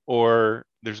 or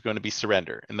there's going to be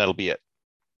surrender, and that'll be it.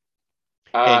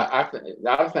 What I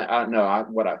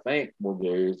think we'll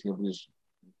do is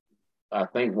I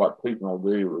think what Putin will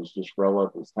do is just roll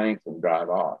up his tanks and drive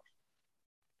off.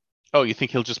 Oh, you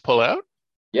think he'll just pull out?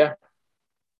 Yeah,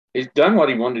 he's done what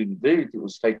he wanted to do. It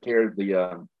was take care of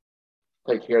the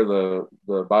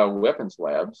bioweapons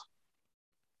labs.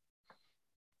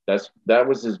 That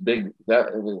was his big.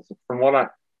 That was from what I.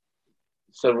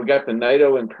 So we got the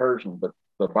NATO incursion, but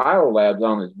the bio labs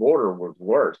on his border was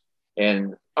worse.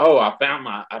 And I found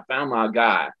my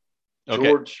guy, okay.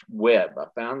 George Webb. I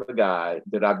found the guy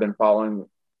that I've been following.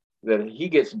 That he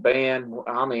gets banned.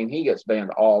 I mean, he gets banned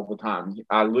all the time.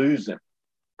 I lose him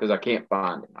because I can't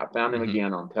find him. I found him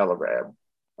again on Telegram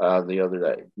the other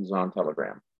day. He's on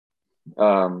Telegram,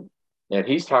 and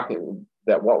he's talking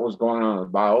that what was going on in the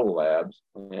bio labs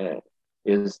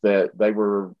is that they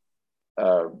were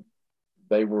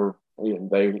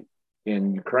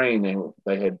in Ukraine.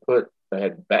 They had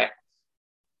bats.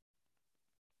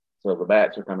 So the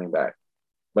bats are coming back.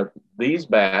 But these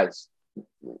bats,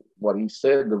 what he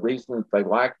said, the reason that they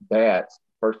like bats,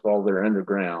 first of all, they're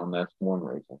underground. That's one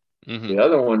reason. Mm-hmm. The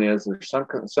other one is there's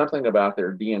something about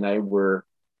their DNA where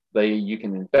you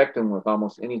can infect them with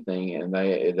almost anything and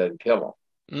it doesn't kill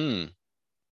them. Mm.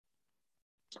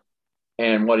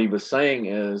 And what he was saying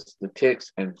is the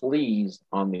ticks and fleas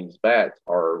on these bats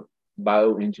are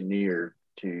bioengineered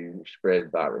to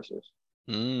spread viruses.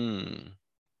 Mm.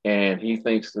 And he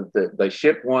thinks that they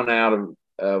shipped one out of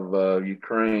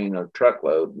Ukraine, a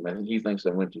truckload, and he thinks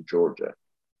they went to Georgia,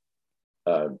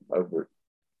 over,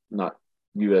 not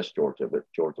U.S. Georgia, but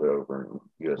Georgia over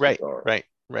in USSR.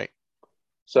 Right.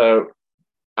 So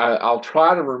I'll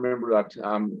try to remember.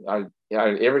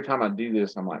 Every time I do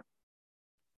this, I'm like,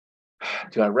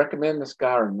 do I recommend this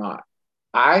guy or not?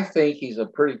 I think he's a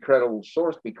pretty credible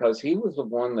source because he was the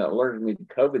one that alerted me to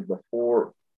COVID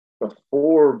before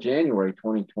January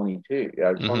 2022,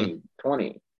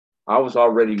 2020. I was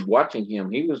already watching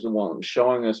him. He was the one that was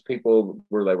showing us people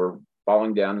where they were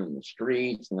falling down in the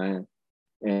streets and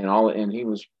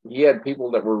he had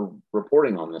people that were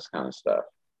reporting on this kind of stuff.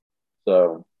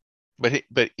 So, but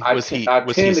was he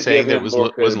saying that it was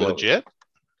legit?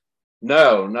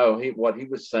 No. What he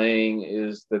was saying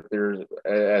is that there's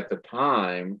at the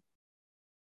time,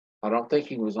 I don't think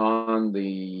he was on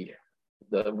the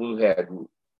Wuhan,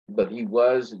 but he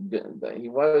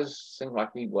seemed like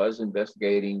he was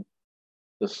investigating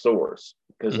the source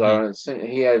because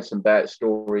he had some bad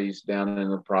stories down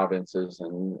in the provinces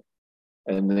and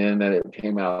then that it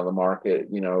came out of the market,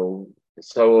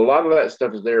 So a lot of that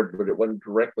stuff is there, but it wasn't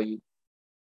directly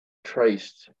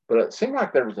traced. But it seemed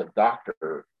like there was a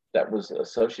doctor that was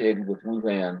associated with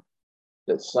Wuhan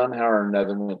that somehow or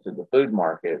another went to the food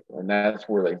market, and that's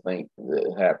where they think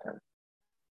it happened.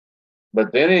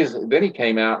 But then he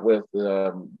came out with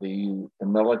the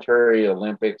military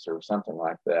Olympics or something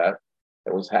like that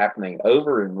was happening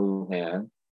over in Wuhan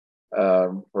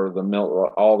for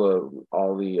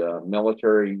all the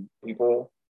military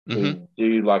people to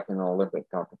do like an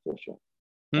Olympic competition,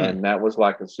 and that was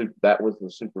like the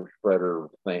super spreader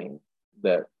thing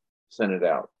that sent it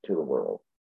out to the world.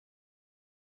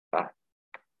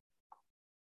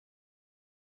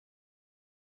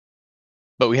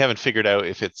 But we haven't figured out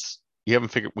if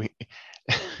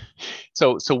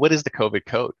so what is the COVID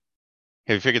code?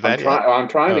 Have you figured that out? I'm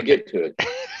trying to get to it.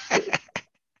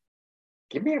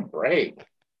 Give me a break.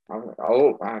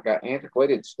 I got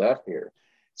antiquated stuff here.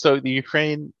 So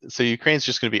Ukraine's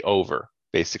just going to be over.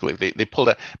 Basically, they pulled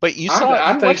out. But you saw.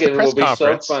 I think it will be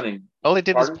so funny. All they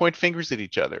did was point fingers at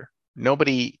each other.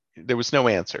 There was no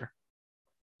answer.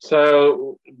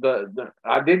 So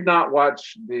I did not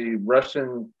watch the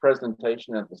Russian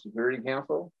presentation at the Security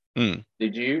Council.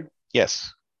 Did you?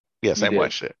 Yes, I did.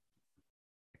 watched it.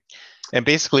 And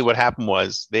basically what happened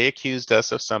was they accused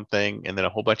us of something, and then a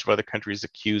whole bunch of other countries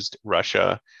accused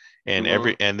Russia, and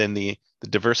and then the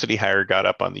diversity hire got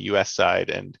up on the US side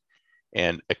and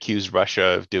accused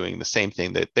Russia of doing the same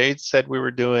thing that they said we were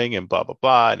doing, and blah blah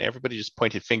blah, and everybody just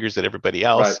pointed fingers at everybody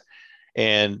else,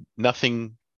 and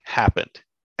nothing happened.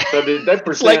 So did they present...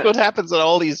 It's like what happens on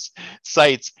all these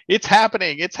sites. It's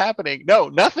happening. No,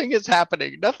 nothing is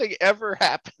happening. Nothing ever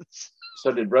happens.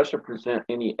 So did Russia present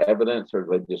any evidence, or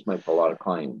did they just make a lot of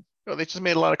claims? No, they just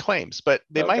made a lot of claims, but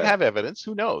they might have evidence.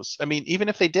 Who knows? I mean, even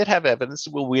if they did have evidence,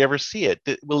 will we ever see it?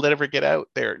 Will it ever get out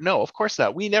there? No, of course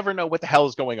not. We never know what the hell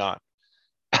is going on.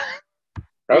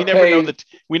 We never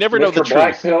know the truth.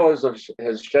 Black Pill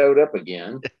has showed up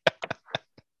again.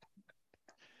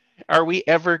 Are we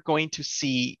ever going to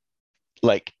see,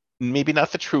 like, maybe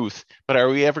not the truth, but are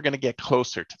we ever going to get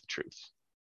closer to the truth?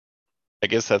 I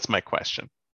guess that's my question.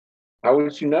 How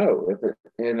would you know? If it,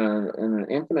 in an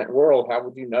infinite world, how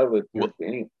would you know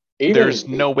that there's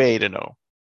no way to know?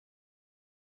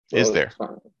 Well, is there?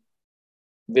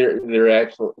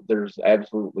 There's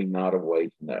absolutely not a way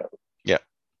to know. Yeah.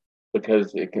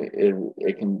 Because it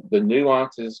can the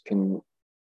nuances can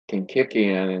kick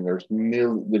in, and there's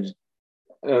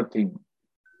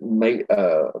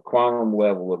a quantum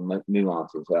level of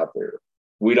nuances out there.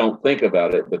 We don't think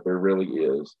about it, but there really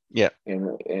is. Yeah.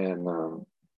 And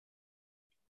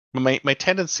my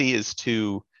tendency is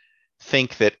to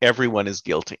think that everyone is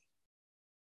guilty.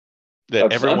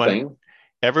 That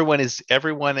everyone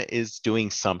is doing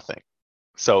something.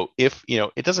 So if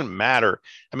it doesn't matter.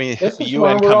 I mean, if the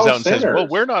UN comes out and says, "Well,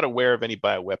 we're not aware of any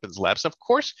bioweapons labs," of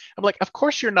course, I'm like, of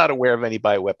course you're not aware of any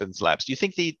bioweapons labs. Do you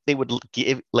think they would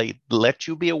let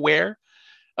you be aware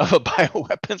of a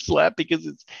bioweapons lab?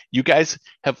 Because you guys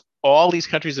have, all these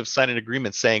countries have signed an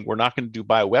agreement saying we're not going to do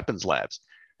bioweapons labs.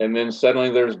 And then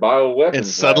suddenly there's bioweapons. And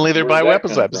suddenly they're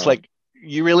bioweapons labs. It's like,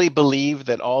 you really believe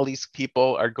that all these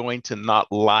people are going to not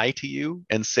lie to you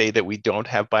and say that we don't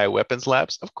have bioweapons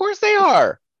labs? Of course they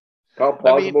are. It's called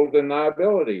plausible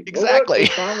deniability. Exactly.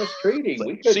 Well, look, we signed this treaty.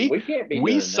 We can't be.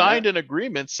 We signed an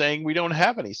agreement saying we don't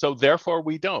have any, so therefore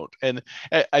we don't. And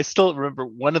I still remember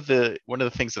one of the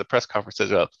things at the press conference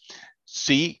says, "Well,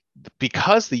 see,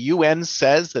 because the UN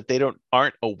says that they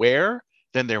aren't aware,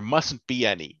 then there mustn't be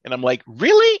any." And I'm like,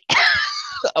 really?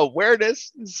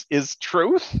 Awareness is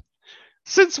truth?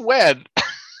 Since when?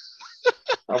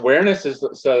 Awareness is,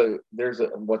 so there's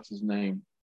what's his name?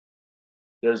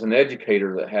 There's an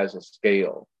educator that has a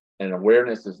scale, and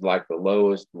awareness is like the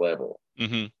lowest level.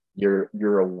 Mm-hmm.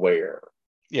 You're aware.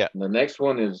 Yeah. And the next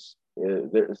one is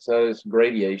so it's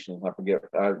gradation. I forget.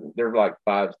 There are like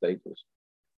 5 stages,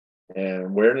 and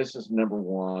awareness is number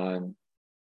 1,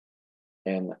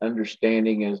 and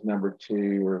understanding is number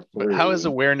 2 or 3. But how is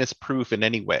awareness proof in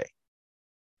any way?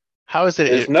 How is it?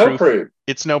 It's no proof.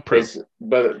 It's no proof.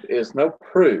 But it's no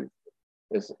proof.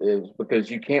 It's because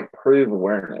you can't prove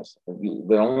awareness.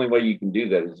 The only way you can do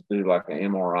that is do like an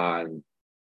MRI and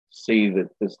see that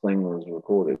this thing was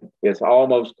recorded. It's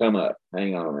almost come up.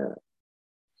 Hang on a minute.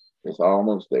 It's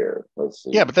almost there. Let's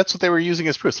see. Yeah, but that's what they were using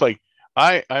as proof. It's like,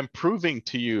 I'm proving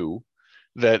to you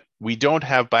that we don't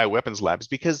have bioweapons labs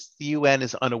because the UN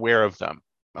is unaware of them.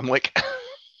 I'm like...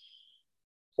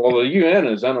 Well, the UN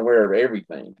is unaware of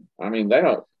everything. I mean,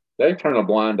 they turn a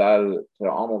blind eye to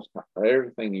almost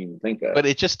everything you can think of. But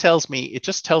it just tells me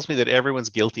that everyone's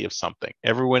guilty of something.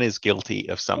 Everyone is guilty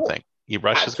of something.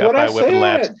 Russia's got bioweapon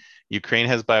labs. Ukraine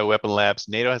has bioweapon labs.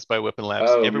 NATO has bioweapon labs.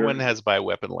 Everyone has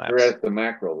bioweapon labs. You're at the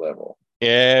macro level.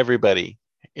 Everybody's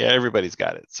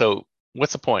got it. So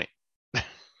what's the point?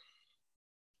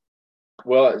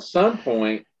 Well, at some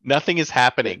point, nothing is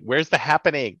happening. Where's the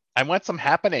happening? I want some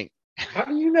happening. How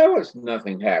do you know it's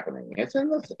nothing happening? It's in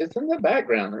the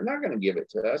background. They're not going to give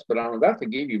it to us, but I'm about to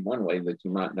give you one way that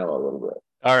you might know a little bit.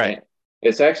 All right. And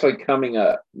it's actually coming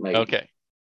up. Maybe. Okay.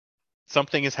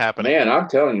 Something is happening. Man, I'm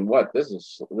telling you what, this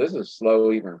is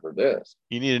slow even for this.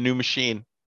 You need a new machine.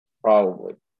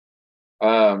 Probably.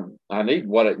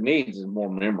 What it needs is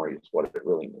more memory. Is what it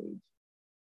really needs.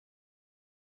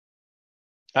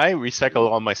 I recycle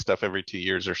all my stuff every 2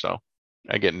 years or so.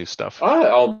 I get new stuff.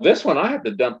 This one, I have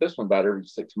to dump this one about every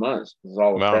 6 months because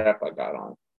all the crap I got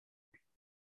on.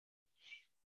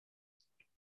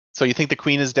 So you think the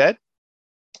Queen is dead?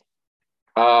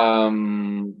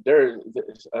 Okay.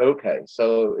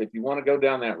 So if you want to go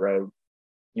down that road,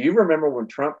 you remember when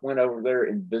Trump went over there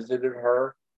and visited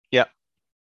her? Yeah.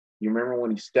 You remember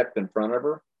when he stepped in front of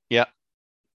her? Yeah.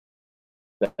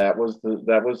 That was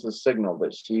the signal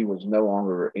that she was no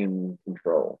longer in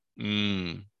control.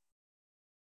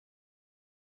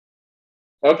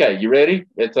 Okay, you ready?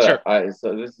 It's sure.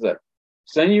 So this is it.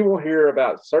 Soon you will hear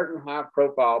about certain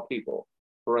high-profile people,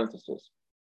 parenthesis,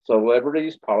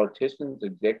 celebrities, politicians,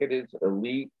 executives,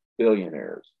 elite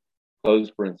billionaires,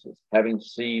 close parenthesis, having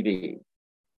CV.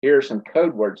 Here are some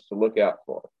code words to look out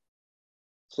for.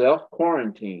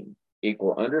 Self-quarantine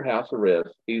equal under house arrest,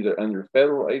 either under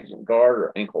federal agent guard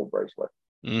or ankle bracelet.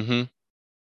 Mm-hmm.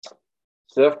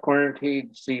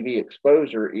 Self-quarantine CV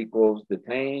exposure equals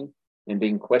detained and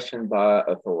being questioned by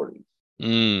authorities.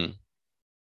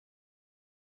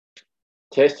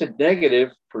 Tested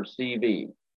negative for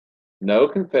CV. No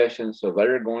confession, so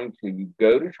they're going to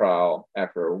go to trial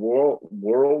after a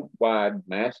worldwide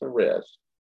mass arrest.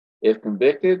 If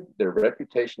convicted, their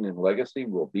reputation and legacy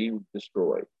will be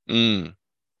destroyed.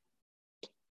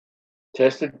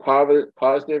 Tested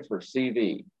positive for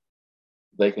CV.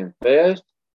 They confessed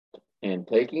and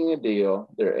taking a deal,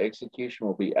 their execution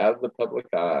will be out of the public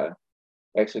eye.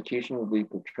 Execution will be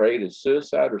portrayed as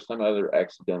suicide or some other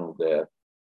accidental death.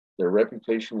 Their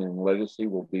reputation and legacy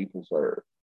will be preserved.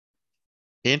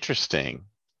 Interesting.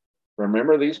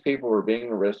 Remember, these people are being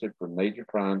arrested for major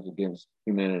crimes against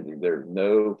humanity. There's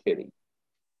no kidding.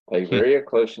 Pay very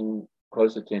close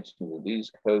attention to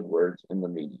these code words in the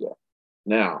media.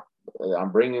 Now,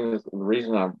 I'm bringing this. The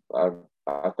reason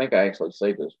I think I actually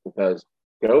say this because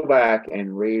go back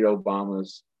and read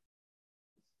Obama's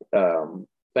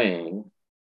thing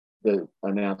that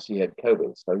announced he had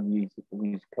COVID. So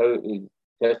he's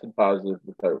tested positive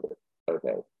for COVID.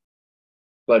 Okay.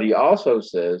 But he also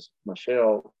says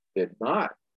Michelle did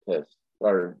not test,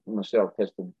 or Michelle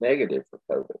tested negative for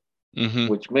COVID,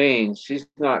 which means she's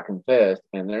not confessed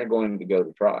and they're going to go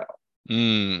to trial.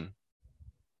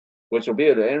 Which will be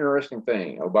an interesting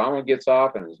thing. Obama gets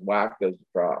off and his wife goes to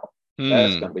trial.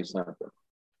 That's going to be something.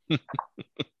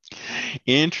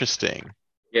 Interesting.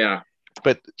 Yeah.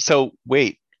 But so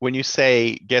wait, when you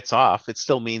say gets off, it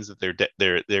still means that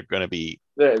they're going to be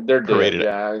they're dead.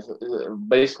 Yeah.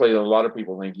 Basically, a lot of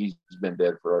people think he's been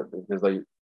dead because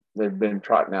they've been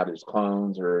trotting out his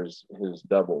clones or his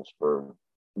doubles for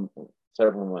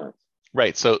several months.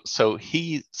 Right. So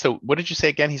what did you say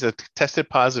again? He's a tested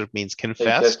positive means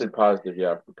confessed. He tested positive,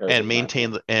 yeah, for COVID-19. And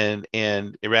maintained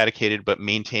and eradicated, but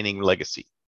maintaining legacy.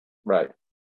 Right.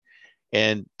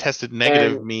 And tested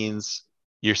negative means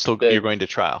you're going to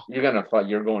trial. You're going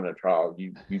to trial.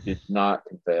 You did not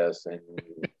confess, and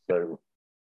so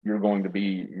you're going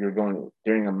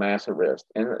during a mass arrest.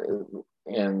 And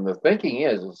the thinking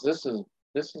is this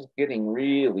is getting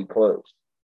really close.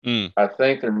 I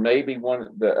think there may be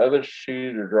the other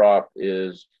shoe to drop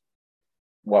is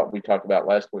what we talked about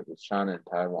last week with China and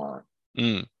Taiwan.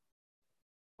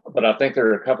 But I think there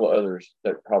are a couple of others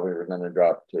that probably are going to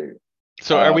drop too.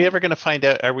 So are we ever going to find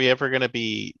out? Are we ever going to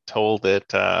be told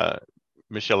that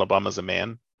Michelle Obama's a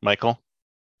man, Michael?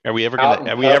 Are we ever going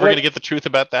to get the truth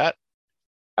about that?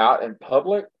 Out in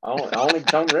public, only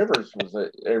Joan Rivers was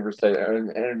ever say,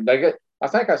 and they get. I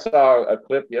think I saw a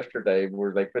clip yesterday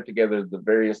where they put together the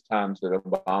various times that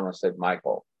Obama said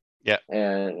Michael. Yeah.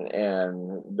 And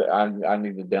I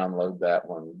need to download that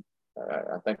one.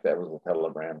 I think that was a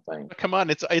Telegram thing. Come on,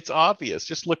 it's obvious.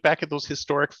 Just look back at those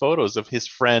historic photos of his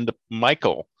friend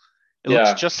Michael. It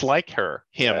looks just like him.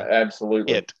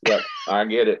 Absolutely. Yeah, I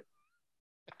get it.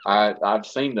 I've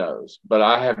seen those, but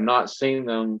I have not seen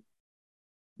them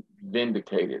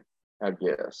vindicated, I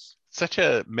guess. Such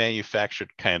a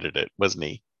manufactured candidate, wasn't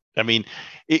he? I mean,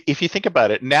 if you think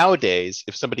about it, nowadays,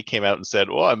 if somebody came out and said,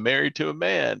 "Oh, I'm married to a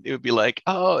man," it would be like,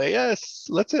 "Oh, yes,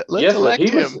 let's elect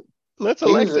him. Let's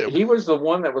elect him." He was the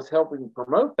one that was helping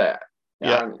promote that.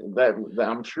 Yeah, that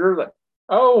I'm sure that.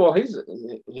 Oh well, he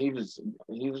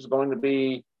was going to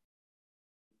be.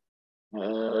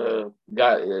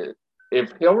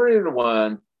 If Hillary had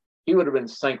won, he would have been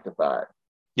sanctified.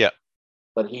 Yeah,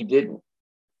 but he didn't.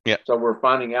 Yeah. So we're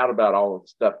finding out about all of the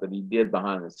stuff that he did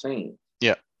behind the scenes.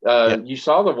 Yeah. You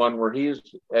saw the one where he's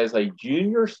as a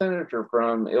junior senator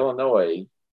from Illinois,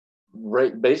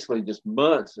 basically just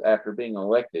months after being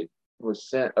elected, was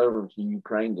sent over to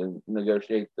Ukraine to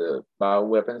negotiate the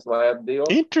bioweapons lab deal.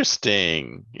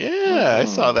 Interesting. Yeah, I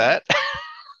saw that.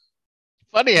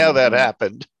 Funny how that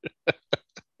happened.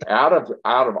 Out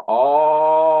of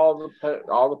all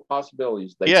the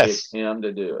possibilities, they picked him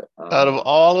to do it. Out of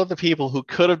all of the people who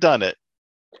could have done it.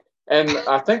 And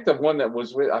I think the one that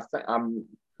was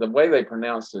the way they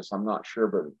pronounce this, I'm not sure,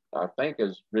 but I think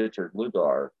is Richard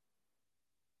Lugar.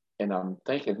 And I'm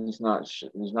thinking he's not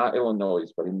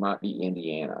Illinois, but he might be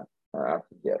Indiana. I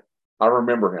forget. I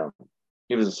remember him.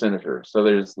 He was a senator. So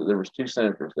there was two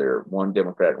senators there, one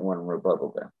Democrat and one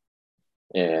Republican,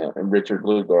 and Richard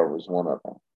Lugar was one of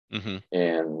them. Mm-hmm.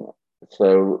 And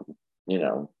so,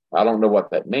 I don't know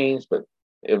what that means, but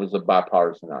it was a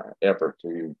bipartisan effort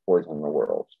to poison the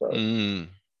world. So,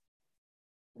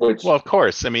 well, of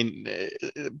course, I mean,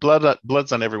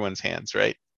 blood's on everyone's hands,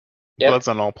 right? Yep. Blood's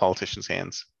on all politicians'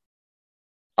 hands.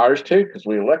 Ours too, because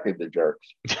we elected the jerks.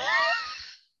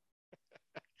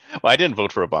 Well, I didn't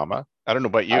vote for Obama. I don't know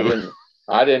about you.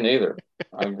 I didn't either.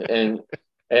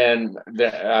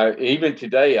 Even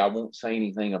today, I won't say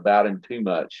anything about him too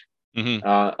much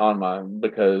on mine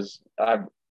because I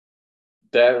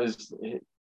was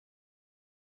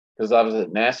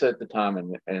at NASA at the time,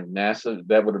 and NASA,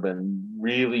 that would have been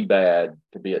really bad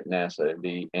to be at NASA and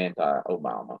be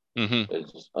anti-Obama.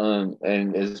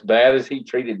 And as bad as he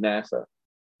treated NASA,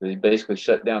 he basically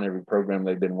shut down every program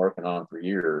they've been working on for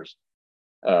years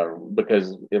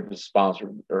because it was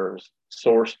sponsored or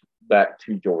sourced back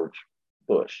to George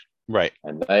Bush. Right.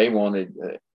 And they wanted,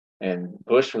 and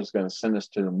Bush was going to send us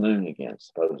to the moon again,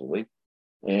 supposedly.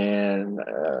 And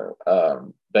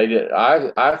they did.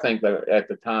 I think that at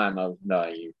the time I was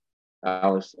naive.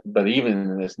 But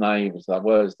even as naive as I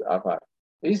thought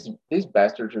these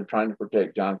bastards are trying to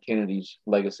protect John Kennedy's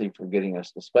legacy for getting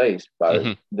us to space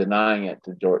by denying it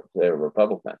to the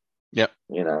Republican. Yep.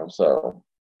 So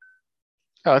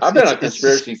I've been a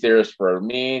conspiracy theorist for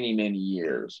many, many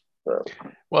years. So.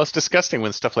 Well, it's disgusting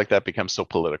when stuff like that becomes so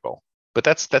political. But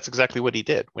that's exactly what he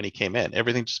did when he came in.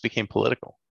 Everything just became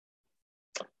political.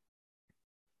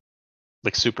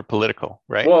 Like super political,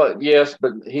 right? Well, yes,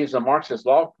 but he's a Marxist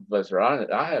law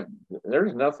professor.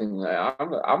 There's nothing, I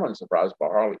wasn't surprised by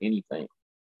hardly anything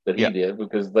that he did,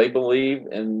 because they believe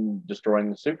in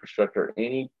destroying the superstructure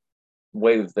any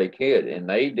way that they could, and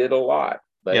they did a lot.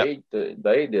 They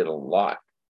did a lot.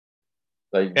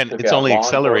 And it's only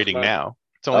accelerating now.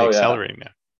 It's only accelerating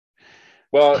now.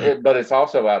 Well, but it's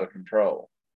also out of control.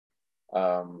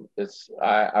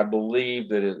 I believe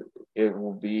that it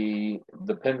will be,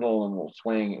 the pendulum will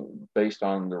swing based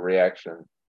on the reaction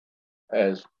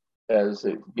as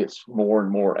it gets more and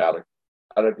more out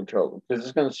of control, because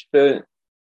it's going to spin.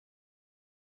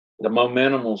 The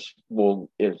momentum will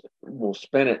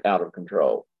spin it out of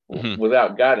control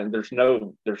without guiding. There's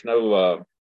no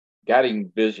guiding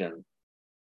vision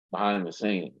behind the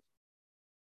scenes.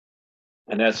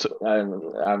 And that's, I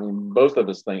mean, both of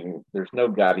us think there's no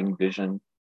guiding vision.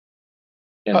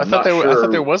 And I thought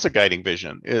there was a guiding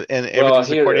vision, and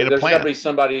everything's according to plan.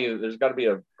 There's got to be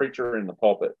a preacher in the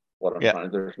pulpit. What I'm trying,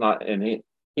 there's not, and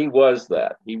he was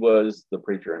that. He was the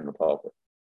preacher in the pulpit,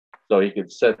 so he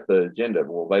could set the agenda.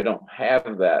 Well, they don't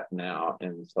have that now,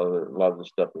 and so a lot of the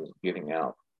stuff is getting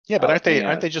out. Yeah, but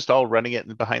aren't they just all running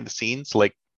it behind the scenes,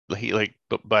 like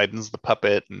Biden's the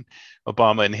puppet, and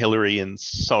Obama and Hillary and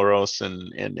Soros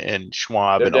and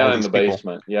Schwab they're and down all these in the people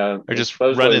basement. Yeah, they're just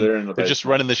running. They're just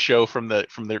running the show from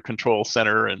their control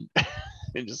center, and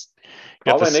they just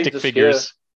got the stick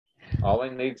figures. All they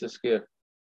need is a SCIF.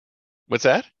 What's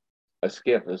that? A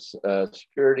SCIF is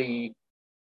security.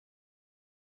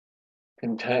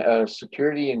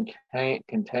 Security and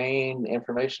contain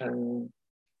information.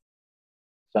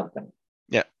 Something.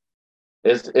 Yeah.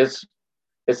 It's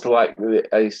like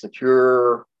a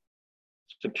secured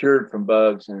from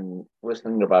bugs and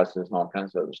listening devices and all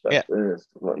kinds of other stuff. Yeah.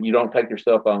 You don't take your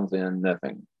cell phones in,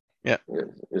 nothing. Yeah.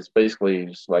 It's basically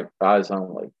just like eyes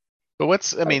only. But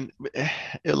because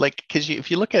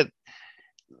if you look at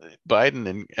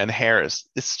Biden and Harris,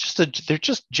 they're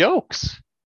just jokes.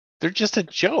 They're just a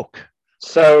joke.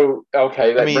 So,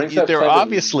 okay. I mean, they're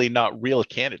obviously not real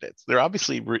candidates. They're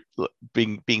obviously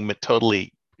being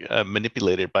totally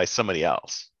manipulated by somebody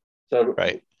else. So,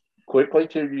 right. Quickly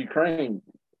to Ukraine,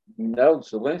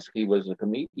 Zelensky was a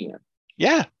comedian.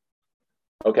 Yeah.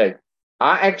 Okay.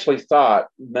 I actually thought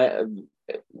that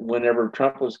whenever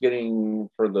Trump was getting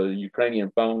for the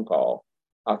Ukrainian phone call,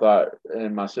 I thought,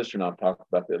 and my sister and I talked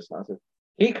about this, and I said,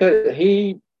 he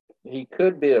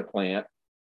could be a plant,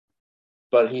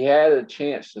 but he had a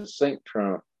chance to sink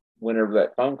Trump whenever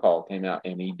that phone call came out,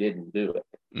 and he didn't do it.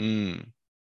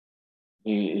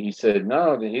 He said,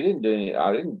 no, he didn't do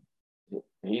anything.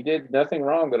 He did nothing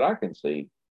wrong that I can see.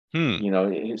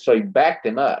 So he backed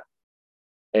him up,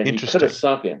 and he could have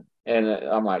sunk him. And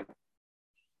I'm like,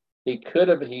 he could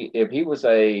have, if he was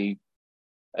a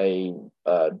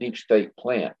deep state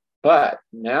plant. But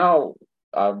now,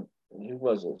 who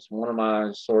was it? One of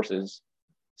my sources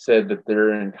said that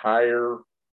their entire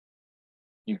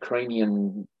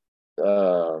Ukrainian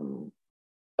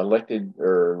elected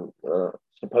or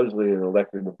supposedly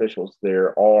elected officials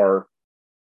there are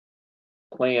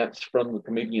plants from the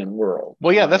comedian world.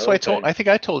 Well, yeah, that's why I think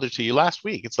I told it to you last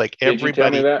week. It's like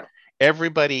everybody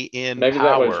in Maybe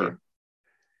power,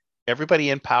 everybody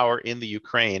in power in the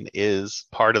Ukraine is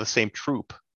part of the same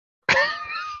troop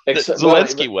that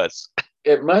Zelensky was.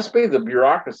 It must be the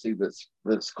bureaucracy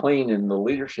that's clean in the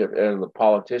leadership and the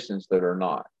politicians that are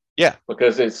not. Yeah.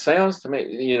 Because it sounds to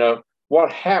me,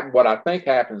 what I think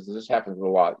happens is this happens a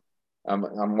lot.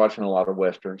 I'm watching a lot of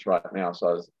Westerns right now.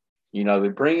 So they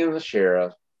bring in the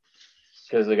sheriff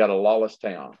because they got a lawless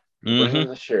town. Bring in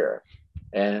the sheriff.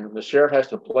 And the sheriff has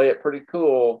to play it pretty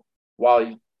cool while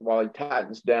he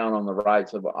tightens down on the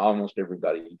rights of almost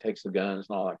everybody. He takes the guns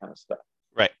and all that kind of stuff.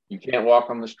 Right. You can't walk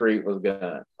on the street with a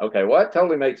gun. Okay, well, that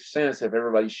totally makes sense. If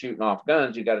everybody's shooting off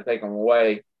guns, you got to take them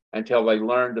away until they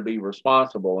learn to be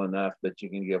responsible enough that you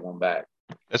can give them back.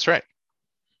 That's right.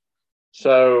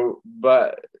 So,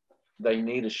 but they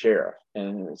need a sheriff.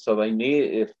 And so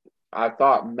I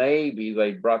thought maybe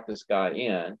they brought this guy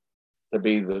in to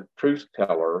be the truth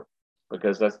teller,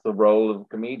 because that's the role of a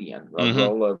comedian. The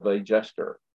role of a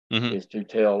jester is to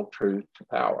tell truth to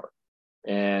power.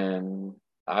 And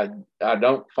I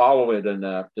don't follow it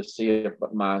enough to see if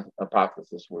my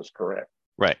hypothesis was correct.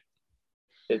 Right.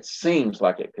 It seems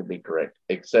like it could be correct,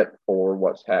 except for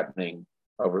what's happening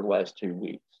over the last 2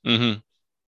 weeks.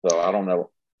 So I don't know.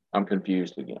 I'm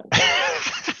confused again.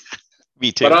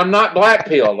 Me too. But I'm not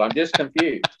black-pilled. I'm just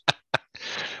confused.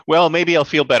 Well, maybe I'll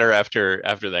feel better after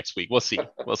next week. We'll see.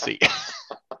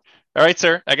 All right,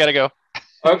 sir. I gotta go.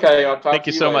 Okay. I'll talk to you. Thank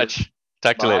you so much.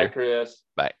 Talk to you later. Bye, Chris.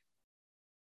 Bye.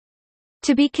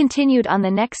 To be continued on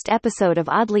the next episode of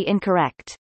Oddly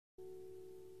Incorrect.